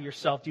not lie to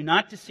yourself. Do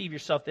not deceive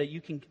yourself that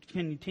you can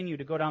continue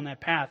to go down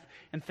that path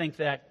and think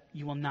that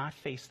you will not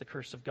face the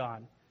curse of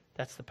God.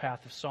 That's the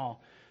path of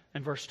Saul.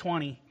 In verse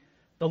 20,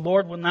 the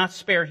Lord will not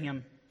spare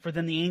him, for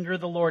then the anger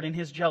of the Lord and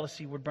his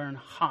jealousy would burn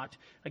hot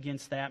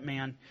against that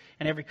man.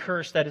 And every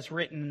curse that is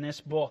written in this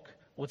book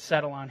would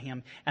settle on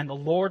him. And the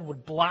Lord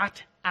would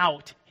blot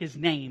out his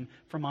name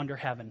from under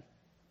heaven.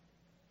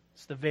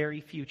 It's the very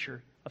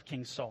future of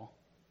King Saul.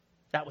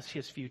 That was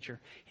his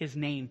future. His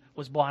name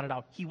was blotted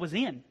out. He was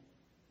in,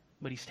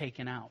 but he's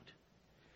taken out.